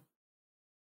anything?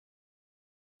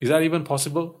 Is that even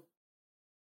possible?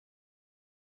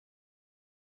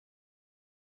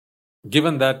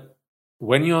 Given that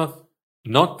when you're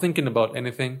not thinking about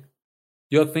anything,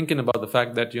 you're thinking about the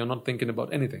fact that you're not thinking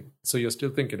about anything. So you're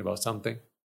still thinking about something.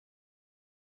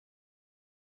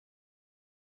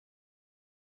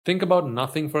 Think about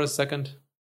nothing for a second.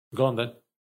 Go on then.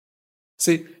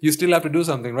 See, you still have to do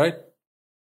something, right?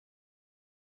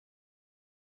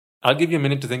 I'll give you a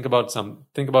minute to think about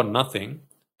nothing.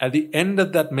 At the end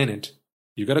of that minute,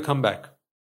 you got to come back.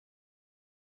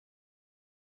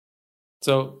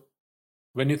 So,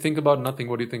 when you think about nothing,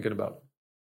 what are you thinking about?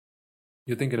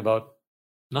 You're thinking about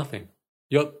nothing.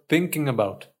 You're thinking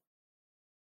about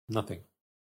nothing.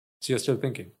 So you're still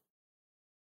thinking.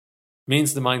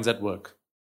 Means the mind's at work.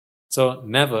 So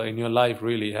never in your life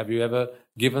really have you ever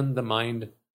given the mind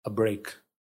a break.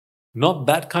 Not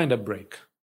that kind of break.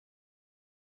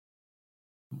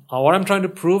 What I'm trying to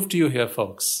prove to you here,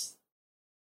 folks,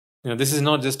 this is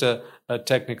not just a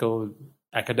technical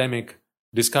academic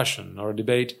discussion or a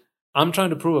debate. I'm trying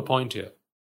to prove a point here.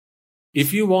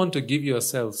 If you want to give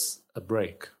yourselves a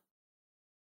break,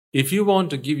 if you want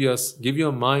to give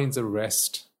your minds a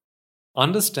rest,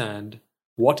 understand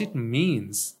what it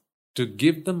means to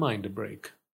give the mind a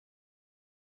break.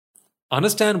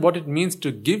 Understand what it means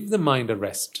to give the mind a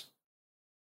rest.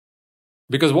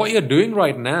 Because what you're doing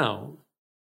right now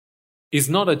is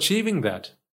not achieving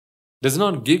that, does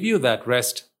not give you that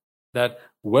rest, that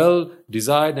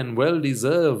well-desired and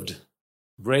well-deserved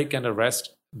break and a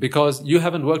rest, because you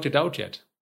haven't worked it out yet.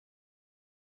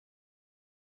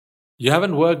 You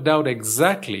haven't worked out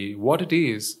exactly what it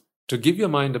is to give your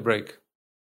mind a break.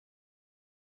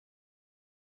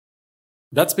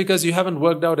 That's because you haven't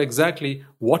worked out exactly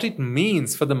what it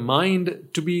means for the mind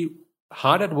to be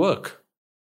hard at work.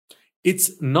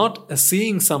 It's not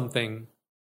seeing something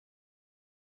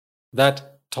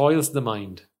that toils the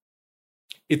mind.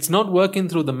 It's not working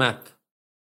through the math.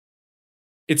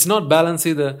 It's not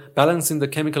balancing the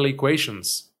chemical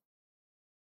equations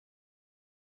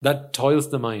that toils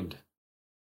the mind.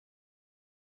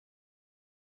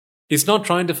 It's not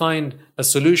trying to find a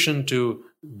solution to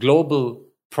global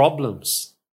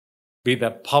problems, be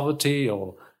that poverty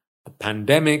or a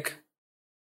pandemic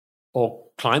or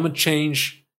climate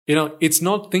change. It's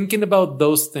not thinking about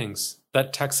those things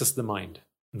that taxes the mind.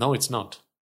 No, it's not.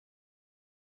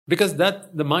 Because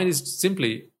the mind is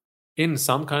simply in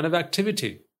some kind of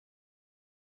activity.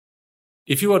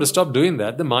 If you were to stop doing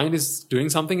that, the mind is doing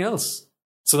something else.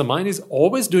 So the mind is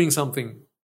always doing something.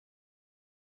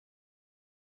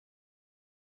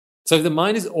 So if the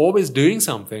mind is always doing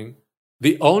something,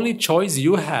 the only choice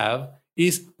you have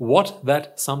is what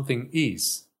that something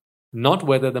is, not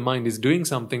whether the mind is doing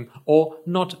something or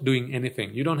not doing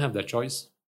anything. You don't have that choice.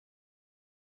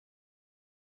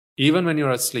 Even when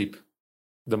you're asleep,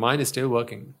 the mind is still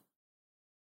working.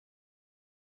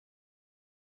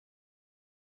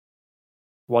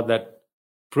 What that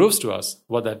proves to us,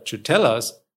 what that should tell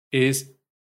us, is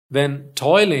then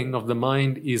toiling of the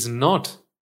mind is not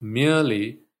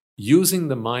merely using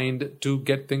the mind to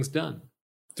get things done,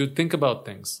 to think about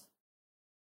things.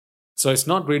 So it's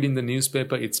not reading the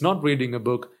newspaper, it's not reading a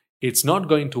book, it's not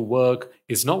going to work,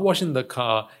 it's not washing the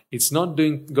car, it's not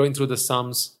going through the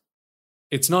sums,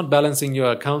 it's not balancing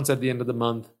your accounts at the end of the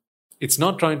month, it's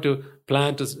not trying to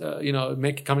plan to,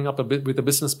 coming up with a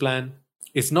business plan,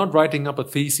 it's not writing up a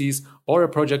thesis or a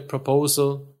project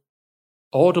proposal,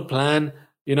 or to plan,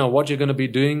 what you're going to be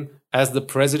doing as the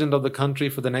president of the country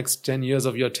for the next 10 years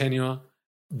of your tenure.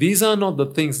 These are not the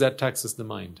things that taxes the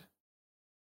mind.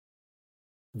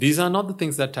 These are not the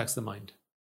things that tax the mind.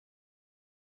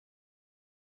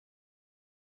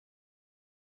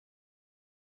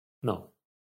 No.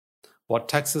 What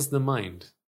taxes the mind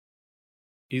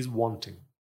is wanting.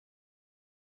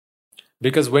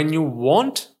 Because when you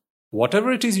want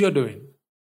whatever it is you're doing,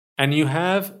 and you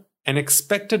have an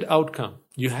expected outcome,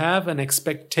 you have an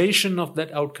expectation of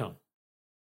that outcome,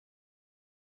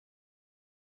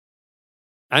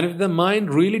 and if the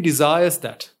mind really desires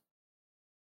that,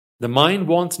 the mind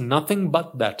wants nothing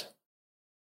but that,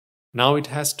 now it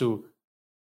has to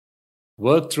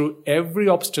work through every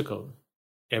obstacle,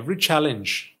 every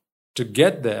challenge to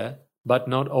get there, but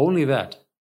not only that.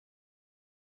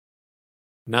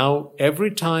 Now,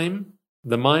 every time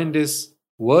the mind is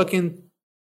working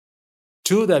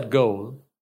to that goal,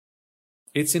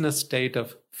 it's in a state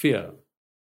of fear.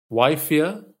 Why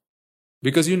fear?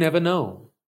 Because you never know.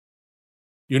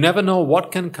 You never know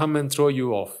what can come and throw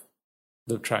you off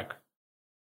the track.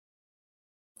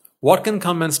 What can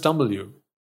come and stumble you?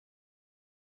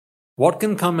 What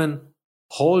can come and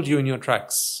hold you in your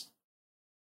tracks?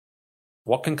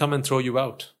 What can come and throw you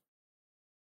out?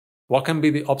 What can be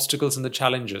the obstacles and the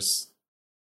challenges?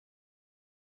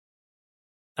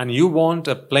 And you want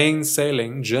a plain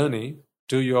sailing journey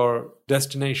to your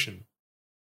destination.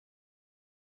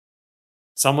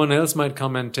 Someone else might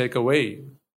come and take away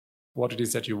what it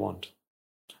is that you want.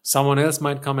 Someone else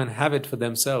might come and have it for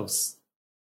themselves.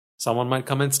 Someone might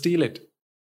come and steal it.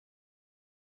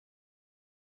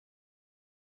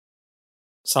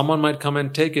 Someone might come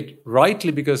and take it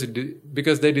rightly because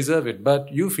they deserve it,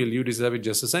 but you feel you deserve it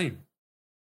just the same.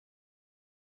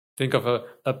 Think of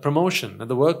a promotion at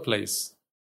the workplace.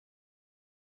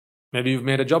 Maybe you've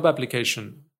made a job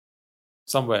application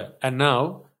somewhere, and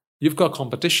now you've got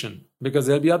competition because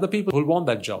there'll be other people who'll want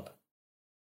that job.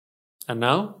 And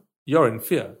now you're in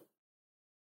fear.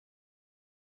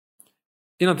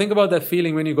 Think about that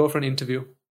feeling when you go for an interview.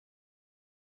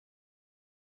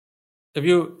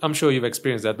 I'm sure you've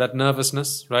experienced that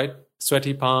nervousness, right?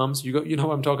 Sweaty palms, you know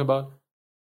what I'm talking about?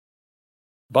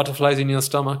 Butterflies in your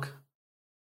stomach.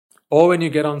 Or when you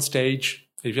get on stage,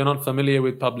 if you're not familiar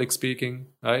with public speaking,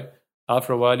 right?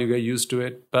 After a while you get used to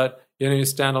it, but you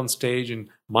stand on stage and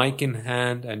mic in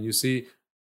hand and you see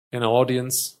an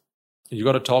audience, you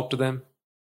got to talk to them,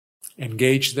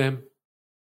 engage them.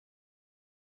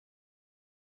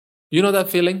 You know that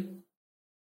feeling?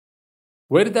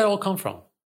 Where did that all come from?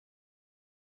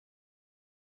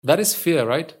 That is fear,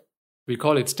 right? We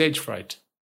call it stage fright.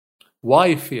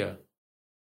 Why fear?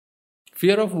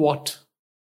 Fear of what?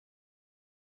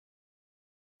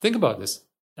 Think about this.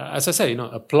 As I say,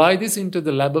 apply this into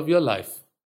the lab of your life.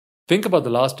 Think about the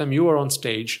last time you were on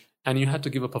stage and you had to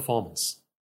give a performance,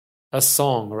 a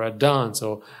song or a dance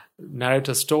or narrate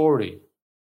a story.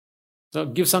 So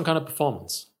give some kind of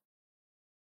performance.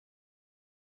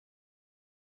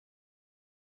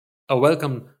 A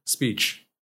welcome speech.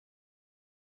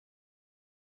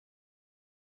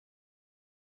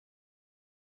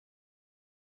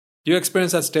 You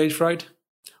experience that stage fright?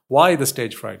 Why the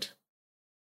stage fright?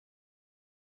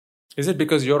 Is it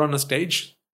because you're on a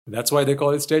stage? That's why they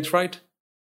call it stage fright?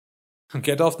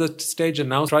 Get off the stage and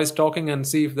now try talking and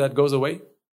see if that goes away?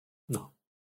 No,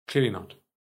 clearly not.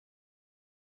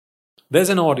 There's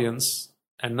an audience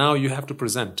and now you have to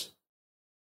present.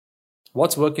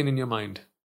 What's working in your mind?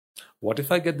 What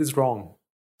if I get this wrong?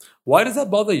 Why does that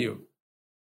bother you?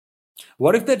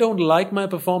 What if they don't like my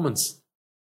performance?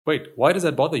 Wait, why does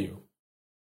that bother you?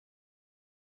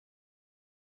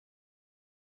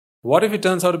 What if it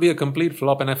turns out to be a complete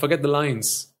flop and I forget the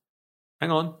lines?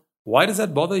 Hang on, why does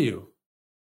that bother you?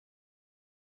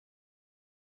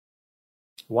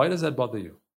 Why does that bother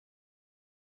you?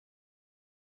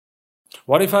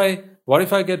 What if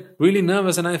I get really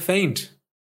nervous and I faint?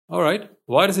 All right,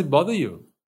 why does it bother you?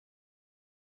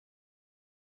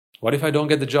 What if I don't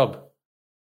get the job?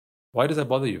 Why does that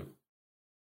bother you?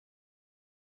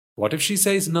 What if she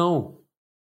says no?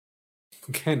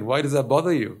 Again, why does that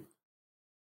bother you?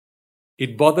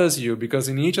 It bothers you because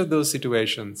in each of those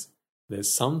situations,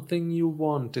 there's something you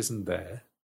want, isn't there?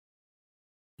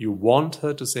 You want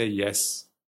her to say yes.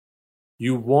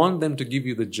 You want them to give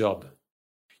you the job.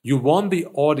 You want the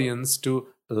audience to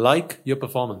like your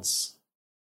performance.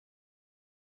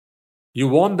 You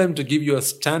want them to give you a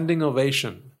standing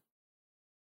ovation.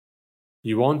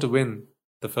 You want to win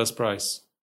the first prize.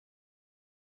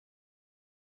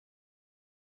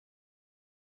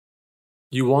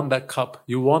 You want that cup.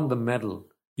 You want the medal.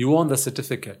 You want the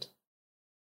certificate.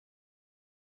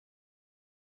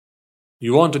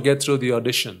 You want to get through the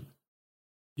audition.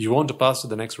 You want to pass to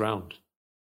the next round.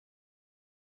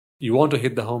 You want to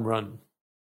hit the home run.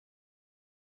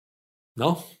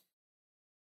 No?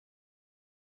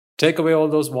 Take away all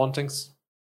those wantings.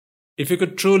 If you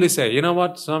could truly say, you know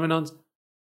what, Swaminathan,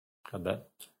 got that.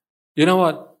 You know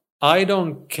what, I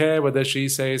don't care whether she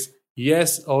says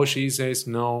yes or she says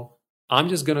no. I'm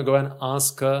just going to go and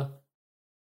ask her.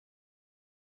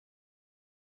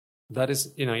 That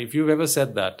is, if you've ever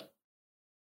said that,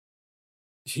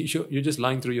 you're just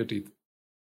lying through your teeth.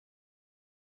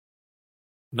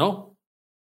 No?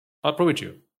 I'll prove it to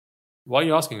you. Why are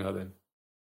you asking her then?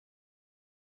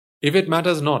 If it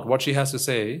matters not what she has to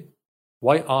say,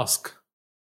 why ask?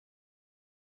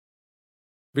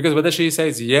 Because whether she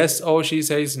says yes or she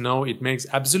says no, it makes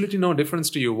absolutely no difference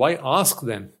to you. Why ask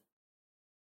then?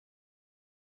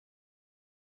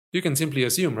 You can simply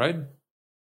assume, right?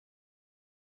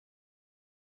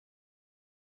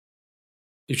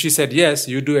 If she said yes,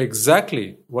 you do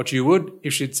exactly what you would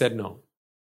if she'd said no.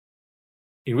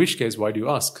 In which case, why do you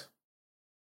ask?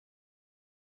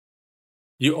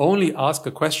 You only ask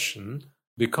a question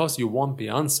because you want the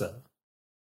answer.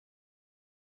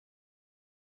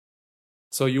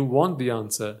 So you want the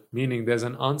answer, meaning there's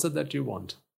an answer that you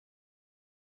want.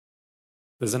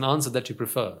 There's an answer that you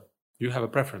prefer. You have a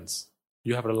preference.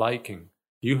 You have a liking.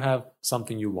 You have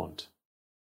something you want.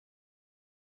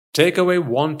 Take away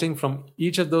wanting from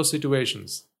each of those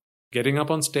situations. Getting up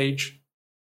on stage,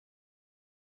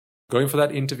 going for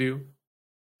that interview,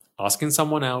 asking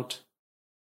someone out,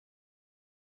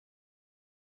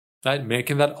 right?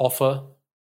 Making that offer.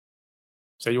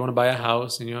 Say you want to buy a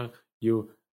house and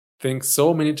you think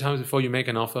so many times before you make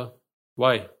an offer.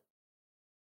 Why?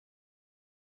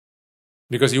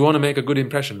 Because you want to make a good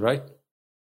impression, right?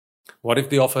 What if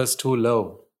the offer is too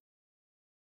low?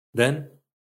 Then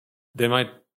they might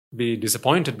be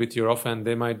disappointed with your offer and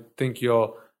they might think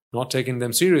you're not taking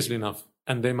them seriously enough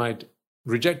and they might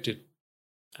reject it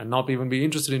and not even be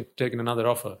interested in taking another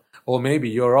offer. Or maybe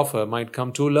your offer might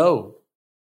come too low.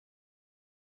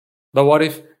 But what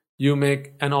if you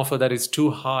make an offer that is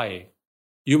too high?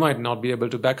 You might not be able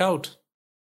to back out.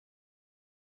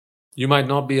 You might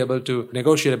not be able to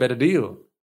negotiate a better deal.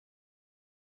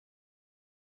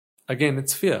 Again,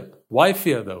 it's fear. Why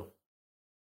fear though?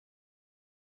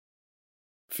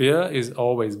 Fear is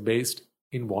always based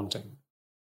in wanting.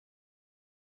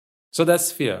 So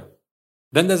that's fear.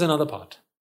 Then there's another part.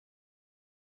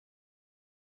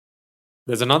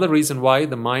 There's another reason why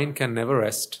the mind can never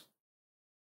rest.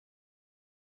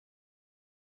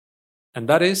 And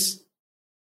that is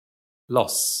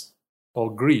loss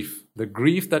or grief, the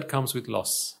grief that comes with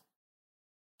loss.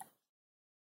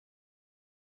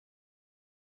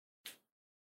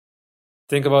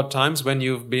 Think about times when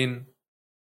you've been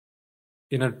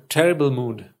in a terrible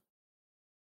mood,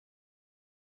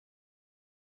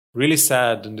 really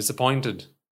sad and disappointed.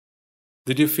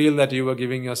 Did you feel that you were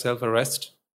giving yourself a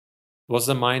rest? Was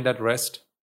the mind at rest?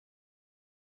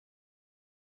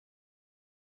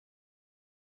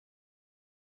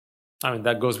 I mean,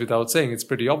 that goes without saying. It's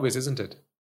pretty obvious, isn't it?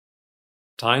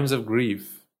 Times of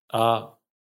grief are,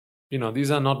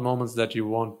 these are not moments that you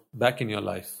want back in your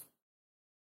life.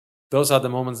 Those are the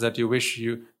moments that you wish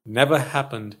you never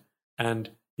happened and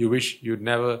you wish you'd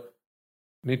never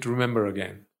need to remember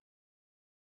again.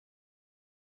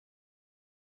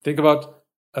 Think about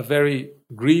a very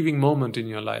grieving moment in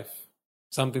your life,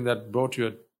 something that brought you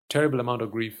a terrible amount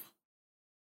of grief.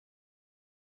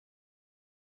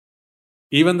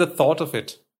 Even the thought of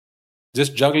it,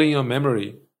 just juggling your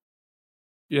memory,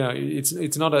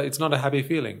 it's not a happy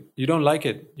feeling. You don't like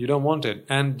it, you don't want it,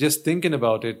 and just thinking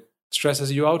about it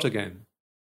stresses you out again.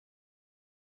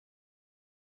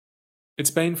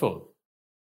 It's painful.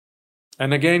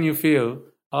 And again you feel,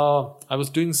 oh, I was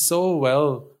doing so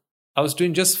well. I was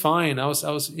doing just fine. I was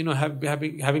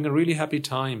having a really happy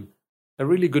time, a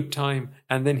really good time.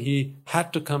 And then he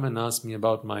had to come and ask me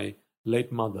about my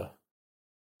late mother,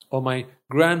 or my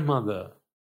grandmother,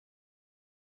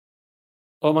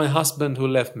 or my husband who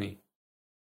left me,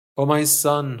 or my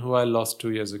son who I lost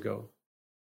 2 years ago.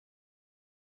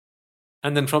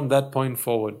 And then from that point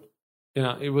forward,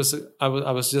 I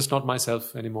was just not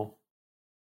myself anymore.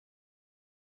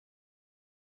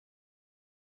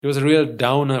 It was a real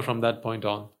downer from that point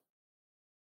on.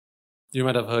 You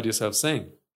might have heard yourself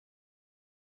saying,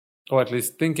 or at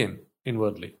least thinking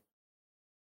inwardly.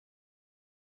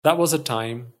 That was a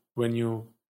time when you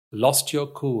lost your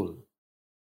cool.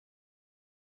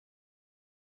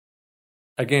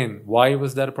 Again, why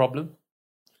was that a problem?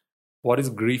 What is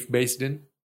grief based in?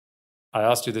 I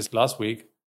asked you this last week.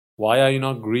 Why are you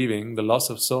not grieving the loss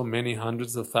of so many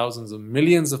hundreds of thousands of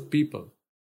millions of people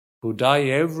who die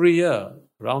every year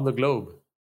around the globe?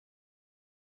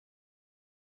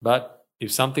 But if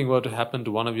something were to happen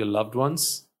to one of your loved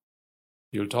ones,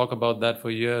 you'll talk about that for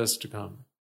years to come.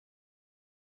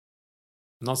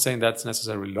 I'm not saying that's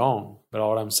necessarily wrong, but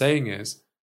what I'm saying is,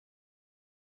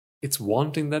 it's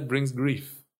wanting that brings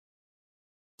grief.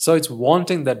 So it's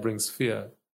wanting that brings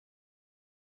fear.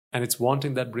 And it's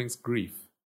wanting that brings grief.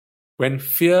 When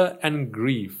fear and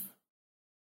grief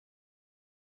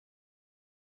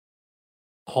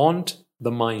haunt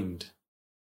the mind,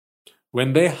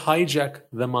 when they hijack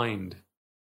the mind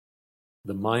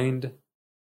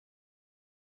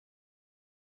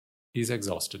is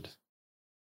exhausted.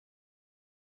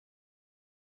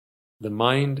 The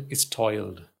mind is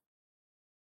toiled.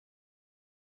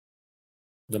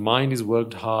 The mind is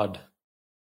worked hard.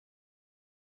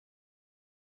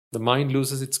 The mind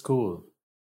loses its cool.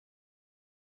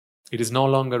 It is no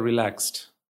longer relaxed.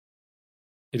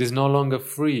 It is no longer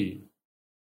free.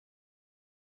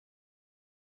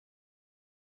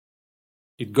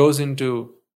 It goes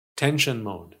into tension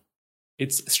mode.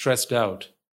 It's stressed out.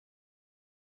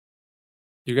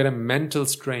 You get a mental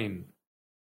strain.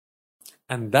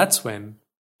 And that's when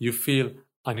you feel,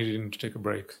 I need to take a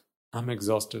break. I'm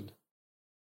exhausted.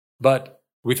 But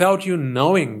without you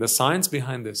knowing the science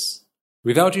behind this,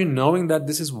 without you knowing that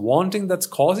this is wanting that's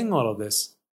causing all of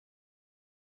this,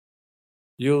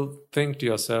 you'll think to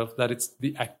yourself that it's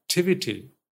the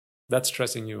activity that's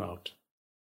stressing you out.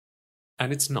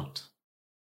 And it's not.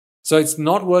 So it's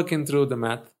not working through the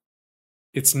math.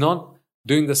 It's not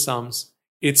doing the sums.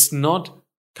 It's not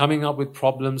coming up with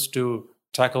problems to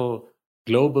tackle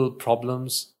global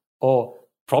problems or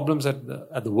problems at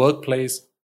the workplace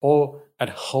or at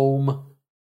home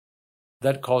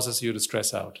that causes you to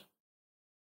stress out.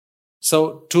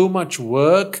 So too much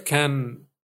work can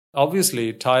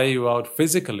obviously tire you out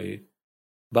physically,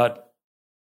 but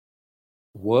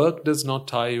work does not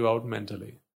tire you out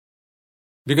mentally.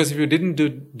 Because if you didn't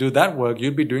do that work,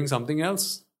 you'd be doing something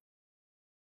else.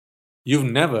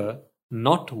 You've never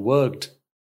not worked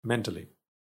mentally.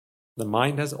 The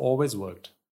mind has always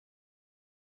worked.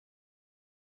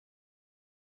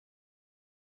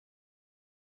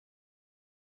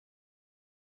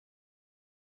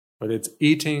 Whether it's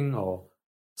eating or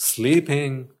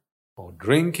sleeping or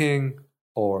drinking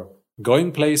or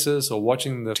going places or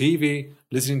watching the TV,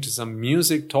 listening to some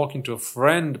music, talking to a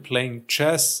friend, playing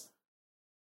chess,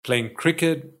 playing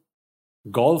cricket,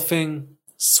 golfing,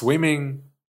 swimming,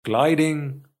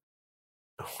 gliding,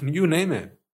 you name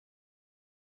it.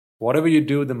 Whatever you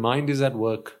do, the mind is at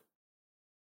work.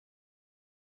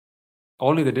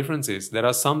 Only the difference is there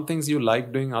are some things you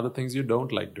like doing, other things you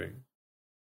don't like doing.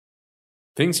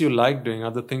 Things you like doing,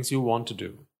 other things you want to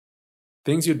do.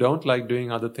 Things you don't like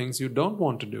doing, other things you don't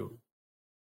want to do.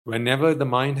 Whenever the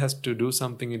mind has to do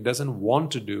something it doesn't want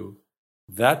to do,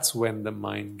 that's when the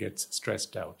mind gets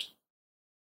stressed out.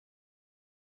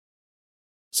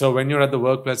 So when you're at the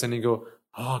workplace and you go,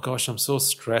 oh gosh, I'm so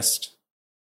stressed.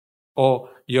 Or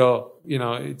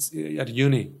it's at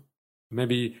uni.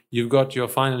 Maybe you've got your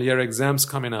final year exams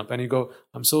coming up and you go,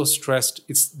 I'm so stressed.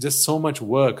 It's just so much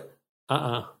work.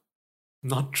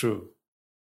 Not true.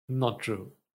 Not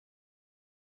true.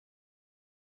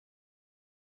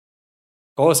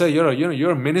 Or say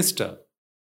you're a minister,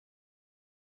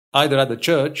 either at the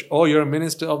church or you're a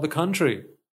minister of the country.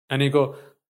 And you go,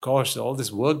 gosh, all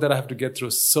this work that I have to get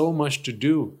through, so much to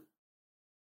do.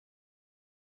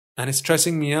 And it's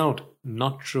stressing me out.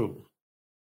 Not true.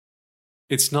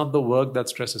 It's not the work that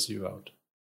stresses you out.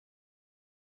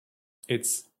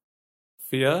 It's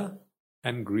fear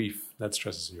and grief that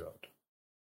stresses you out.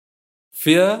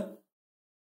 Fear,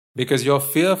 because you're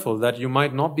fearful that you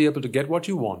might not be able to get what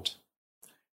you want.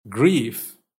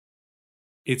 Grief,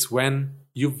 it's when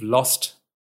you've lost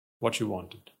what you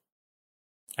wanted.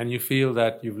 And you feel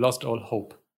that you've lost all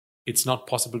hope. It's not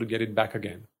possible to get it back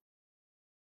again.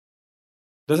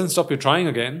 Doesn't stop you trying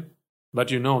again,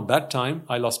 but you know that time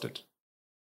I lost it.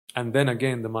 And then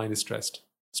again the mind is stressed,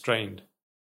 strained,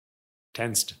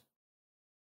 tensed.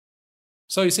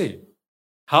 So you see,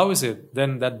 how is it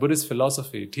then that Buddhist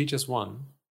philosophy teaches one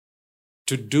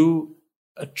to do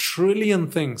a trillion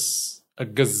things, a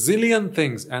gazillion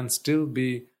things, and still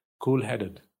be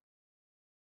cool-headed?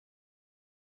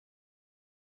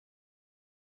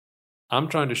 I'm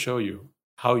trying to show you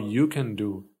how you can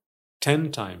do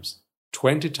 10 times,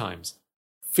 20 times,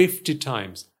 50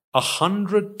 times,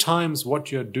 100 times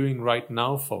what you're doing right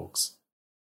now, folks.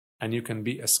 And you can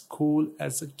be as cool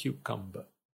as a cucumber.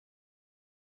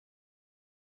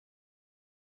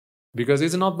 Because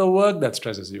it's not the work that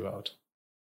stresses you out.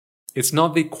 It's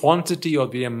not the quantity or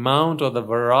the amount or the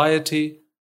variety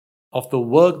of the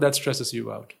work that stresses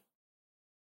you out.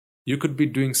 You could be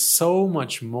doing so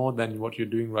much more than what you're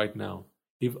doing right now,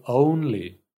 if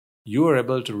only you are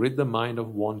able to rid the mind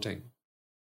of wanting.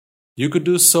 You could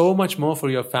do so much more for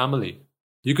your family.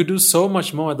 You could do so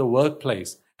much more at the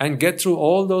workplace and get through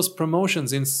all those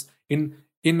promotions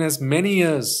in as many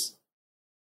years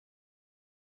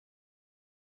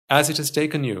as it has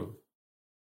taken you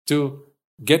to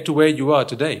get to where you are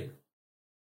today.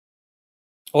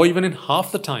 Or even in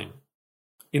half the time,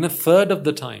 in a third of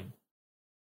the time.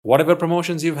 Whatever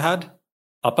promotions you've had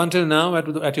up until now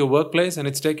at your workplace, and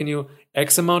it's taken you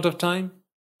X amount of time,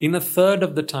 in a third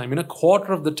of the time, in a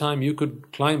quarter of the time, you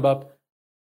could climb up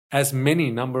as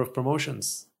many number of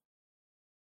promotions.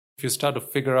 If you start to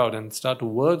figure out and start to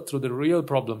work through the real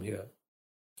problem here,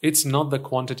 it's not the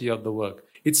quantity of the work.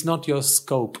 It's not your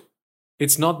scope.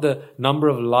 It's not the number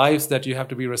of lives that you have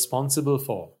to be responsible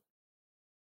for.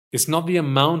 It's not the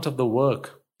amount of the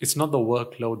work. It's not the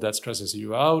workload that stresses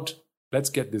you out. Let's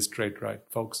get this straight, right,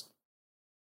 folks?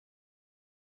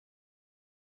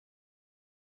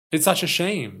 It's such a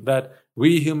shame that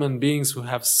we human beings who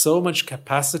have so much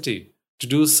capacity to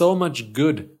do so much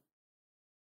good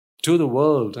to the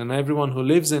world and everyone who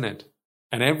lives in it,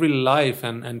 and every life,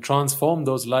 and transform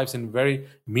those lives in very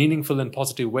meaningful and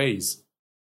positive ways.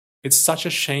 It's such a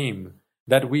shame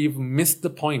that we've missed the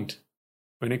point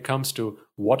when it comes to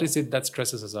what is it that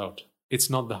stresses us out. It's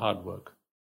not the hard work.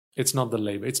 It's not the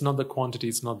labor. It's not the quantity.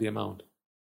 It's not the amount.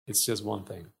 It's just one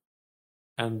thing.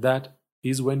 and that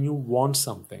is when you want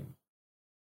something.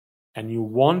 And you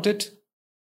want it,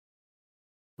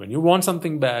 when you want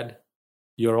something bad,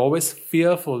 you're always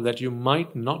fearful that you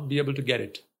might not be able to get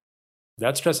it.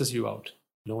 That stresses you out,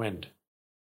 no end.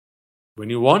 When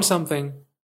you want something,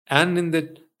 and in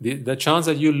the chance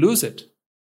that you lose it,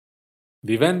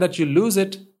 the event that you lose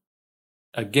it,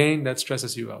 again, that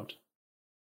stresses you out.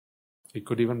 It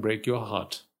could even break your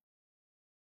heart.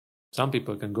 Some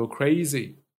people can go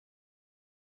crazy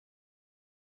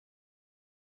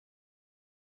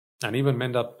and even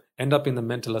end up in the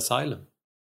mental asylum.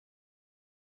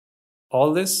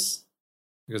 All this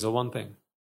because of one thing.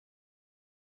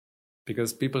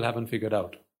 Because people haven't figured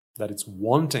out that it's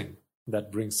wanting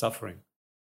that brings suffering.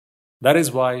 That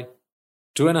is why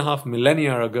 2.5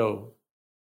 millennia ago,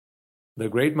 the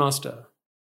great master,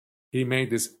 he made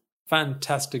this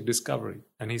fantastic discovery,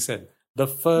 and he said, the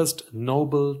first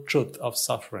noble truth of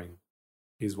suffering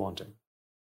is wanting.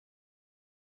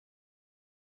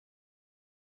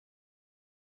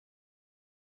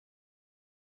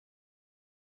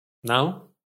 Now,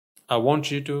 I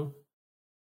want you to,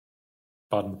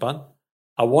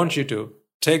 I want you to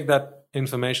take that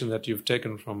information that you've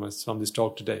taken from us, from this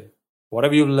talk today,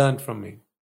 whatever you've learned from me,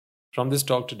 from this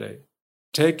talk today,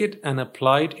 take it and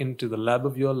apply it into the lab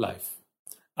of your life.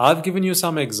 I've given you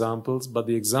some examples, but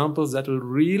the examples that will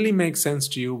really make sense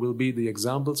to you will be the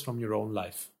examples from your own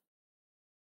life.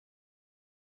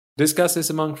 Discuss this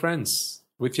among friends,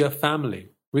 with your family,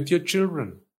 with your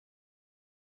children.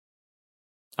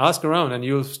 Ask around and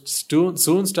you'll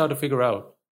soon start to figure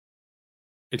out.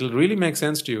 It'll really make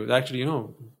sense to you. Actually,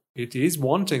 it is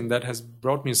wanting that has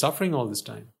brought me suffering all this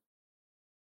time.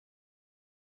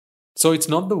 So it's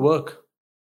not the work.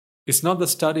 It's not the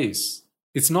studies.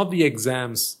 It's not the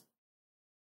exams.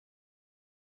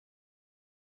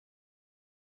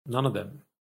 None of them.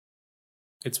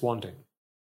 It's wanting.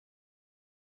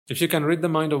 If you can rid the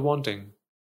mind of wanting,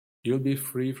 you'll be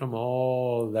free from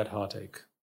all that heartache,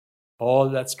 all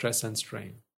that stress and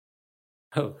strain.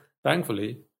 Oh,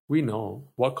 thankfully, we know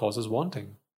what causes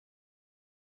wanting.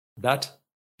 That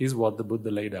is what the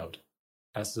Buddha laid out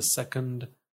as the second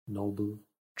noble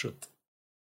truth.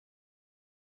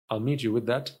 I'll meet you with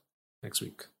that next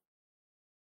week.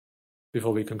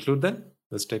 Before we conclude then,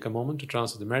 let's take a moment to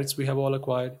transfer the merits we have all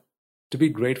acquired, to be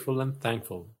grateful and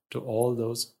thankful to all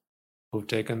those who've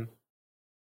taken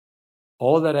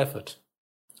all that effort,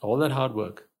 all that hard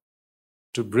work,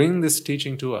 to bring this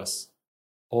teaching to us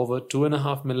over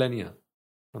 2.5 millennia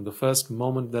from the first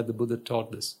moment that the Buddha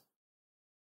taught this.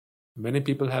 Many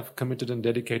people have committed and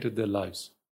dedicated their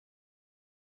lives.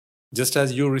 Just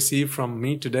as you receive from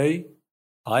me today,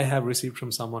 I have received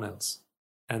from someone else,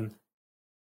 and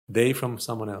they from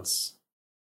someone else,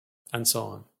 and so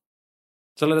on.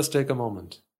 So let us take a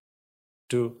moment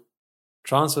to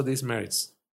transfer these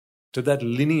merits to that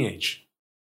lineage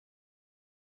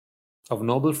of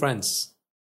noble friends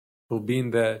who've been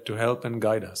there to help and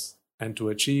guide us and to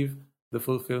achieve the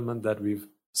fulfillment that we've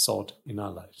sought in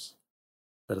our lives.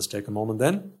 Let us take a moment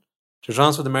then to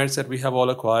transfer the merits that we have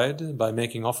all acquired by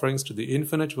making offerings to the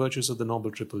infinite virtues of the Noble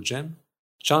Triple Gem,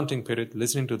 chanting Pirit,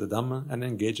 listening to the Dhamma, and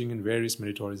engaging in various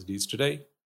meritorious deeds today.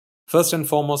 First and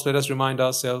foremost, let us remind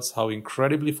ourselves how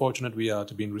incredibly fortunate we are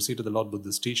to be in receipt of the Lord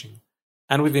Buddha's teaching.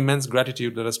 And with immense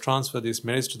gratitude, let us transfer these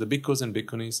merits to the bhikkhus and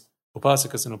bhikkhunis,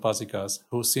 upasakas and upasikas,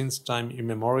 who since time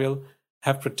immemorial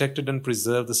have protected and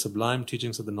preserved the sublime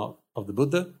teachings of the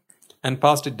Buddha and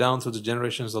passed it down through the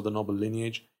generations of the noble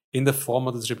lineage in the form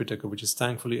of the Tripitaka, which is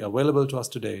thankfully available to us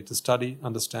today to study,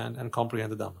 understand, and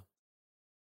comprehend the Dhamma.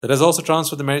 Let us also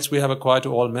transfer the merits we have acquired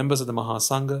to all members of the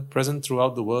Mahasangha present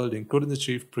throughout the world, including the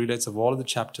chief prelates of all of the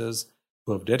chapters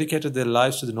who have dedicated their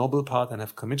lives to the noble path and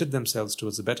have committed themselves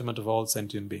towards the betterment of all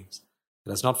sentient beings.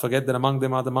 Let us not forget that among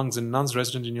them are the monks and nuns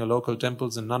resident in your local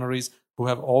temples and nunneries who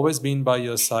have always been by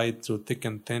your side through thick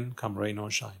and thin, come rain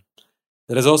or shine.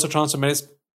 Let us also transfer merits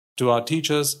to our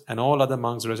teachers and all other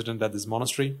monks resident at this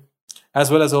monastery,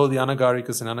 as well as all the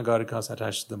Anagarikas and Anagarikas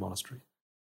attached to the monastery.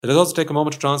 Let us also take a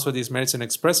moment to transfer these merits and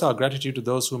express our gratitude to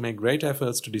those who make great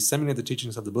efforts to disseminate the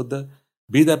teachings of the Buddha,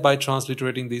 be that by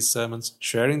transliterating these sermons,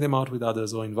 sharing them out with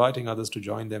others, or inviting others to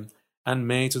join them. And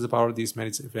may, through the power of these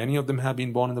merits, if any of them have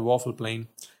been born in the woeful plane,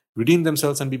 redeem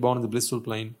themselves and be born in the blissful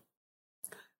plane.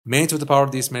 May, through the power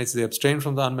of these merits, they abstain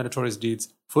from the unmeritorious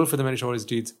deeds, fulfill the meritorious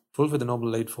deeds, fulfill the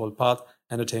noble eightfold path,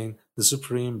 and attain the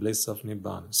supreme bliss of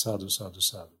Nibbana. Sadhu, sadhu,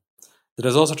 sadhu. Let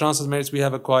us also transfer the merits we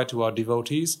have acquired to our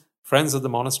devotees, friends of the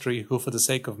monastery, who for the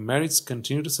sake of merits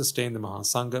continue to sustain the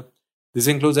Mahasangha. This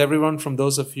includes everyone from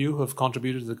those of you who have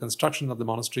contributed to the construction of the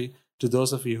monastery to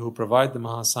those of you who provide the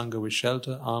Mahasangha with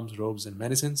shelter, alms, robes, and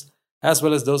medicines. as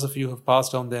well as those of you who have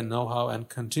passed on their know-how and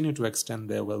continue to extend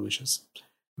their well wishes.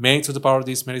 May, through the power of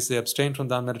these merits, they abstain from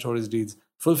the unmeritorious deeds,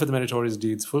 fulfill the meritorious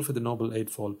deeds, fulfill the noble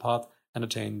eightfold path, and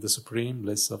attain the supreme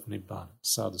bliss of Nibbana.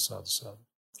 Sadhu, sadhu, sadhu.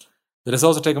 Let us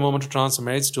also take a moment to transfer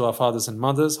merits to our fathers and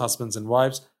mothers, husbands and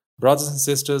wives, brothers and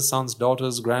sisters, sons,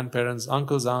 daughters, grandparents,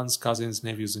 uncles, aunts, cousins,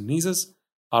 nephews, and nieces,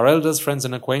 our elders, friends,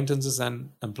 and acquaintances,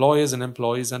 and employers and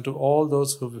employees, and to all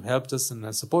those who have helped us and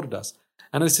have supported us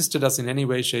and assisted us in any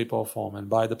way, shape, or form. And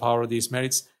by the power of these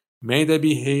merits, may they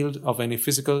be healed of any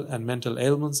physical and mental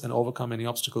ailments and overcome any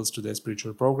obstacles to their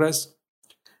spiritual progress.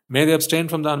 May they abstain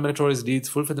from the unmeritorious deeds,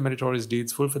 fulfill the meritorious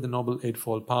deeds, fulfill the noble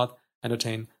eightfold path, and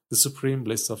attain the supreme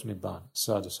bliss of Nibbana.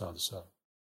 Sadhu, sadhu, sadhu.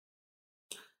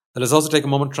 Let us also take a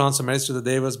moment to transfer merits to the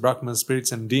Devas, Brahmas,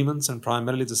 spirits, and demons, and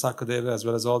primarily the Sakadeva, as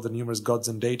well as all the numerous gods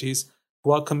and deities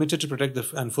who are committed to protect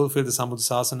and fulfill the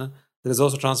Sambuddhasana. Let us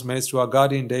also transfer merits to our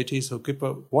guardian deities who keep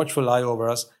a watchful eye over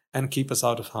us and keep us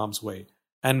out of harm's way.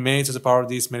 And may, through the power of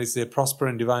these merits, they prosper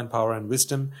in divine power and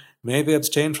wisdom. May they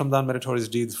abstain from the unmeritorious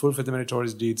deeds, fulfill the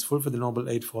meritorious deeds, fulfill the noble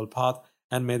eightfold path,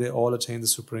 and may they all attain the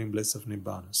supreme bliss of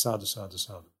Nibbana. Sadhu, sadhu,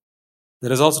 sadhu.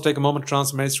 Let us also take a moment to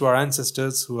transfer merits to our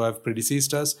ancestors who have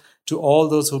predeceased us, to all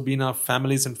those who have been our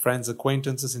families and friends,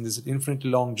 acquaintances in this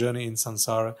infinitely long journey in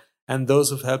samsara, and those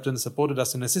who have helped and supported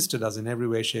us and assisted us in every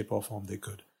way, shape, or form they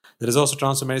could. Let us also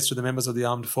transfer merits to the members of the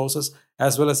armed forces,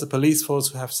 as well as the police force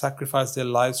who have sacrificed their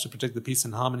lives to protect the peace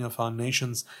and harmony of our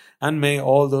nations. And may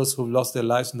all those who have lost their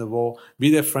lives in the war,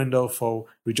 be their friend or foe,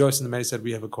 rejoice in the merits that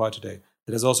we have acquired today.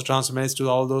 Let us also transfer merits to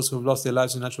all those who have lost their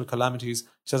lives in natural calamities,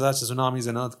 such as tsunamis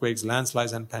and earthquakes,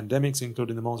 landslides and pandemics,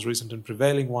 including the most recent and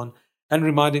prevailing one, and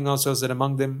reminding ourselves that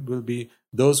among them will be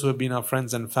those who have been our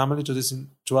friends and family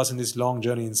to us in this long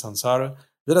journey in samsara.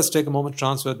 Let us take a moment to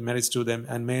transfer merits to them,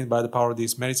 and may, by the power of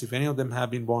these merits, if any of them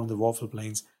have been born in the woeful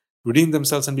plains, redeem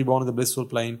themselves and be born in the blissful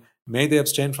plane. May they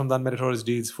abstain from the unmeritorious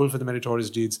deeds, fulfill the meritorious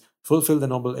deeds, fulfill the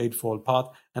noble eightfold path,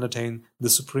 and attain the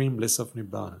supreme bliss of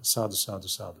Nibbana. Sadhu, sadhu,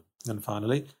 sadhu. And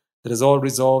finally, let us all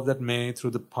resolve that may,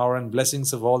 through the power and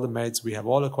blessings of all the merits we have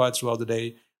all acquired throughout the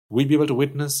day, we be able to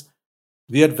witness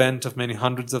the advent of many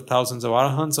hundreds of thousands of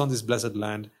arahants on this blessed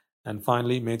land. And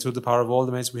finally, may, through the power of all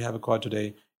the merits we have acquired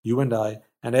today, you and I,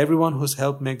 and everyone who has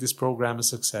helped make this program a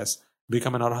success,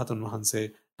 become an Arahatun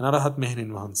Vahanse, an Arahat Mehenin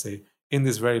Vahanse, in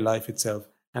this very life itself,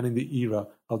 and in the era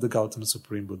of the Gautama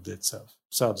Supreme Buddha itself.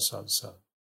 Sadhu, sadhu, sadhu.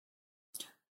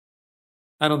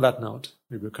 And on that note,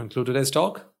 we will conclude today's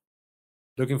talk.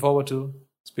 Looking forward to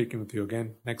speaking with you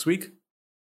again next week.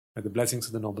 May the blessings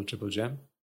of the Noble Triple Gem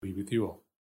be with you all.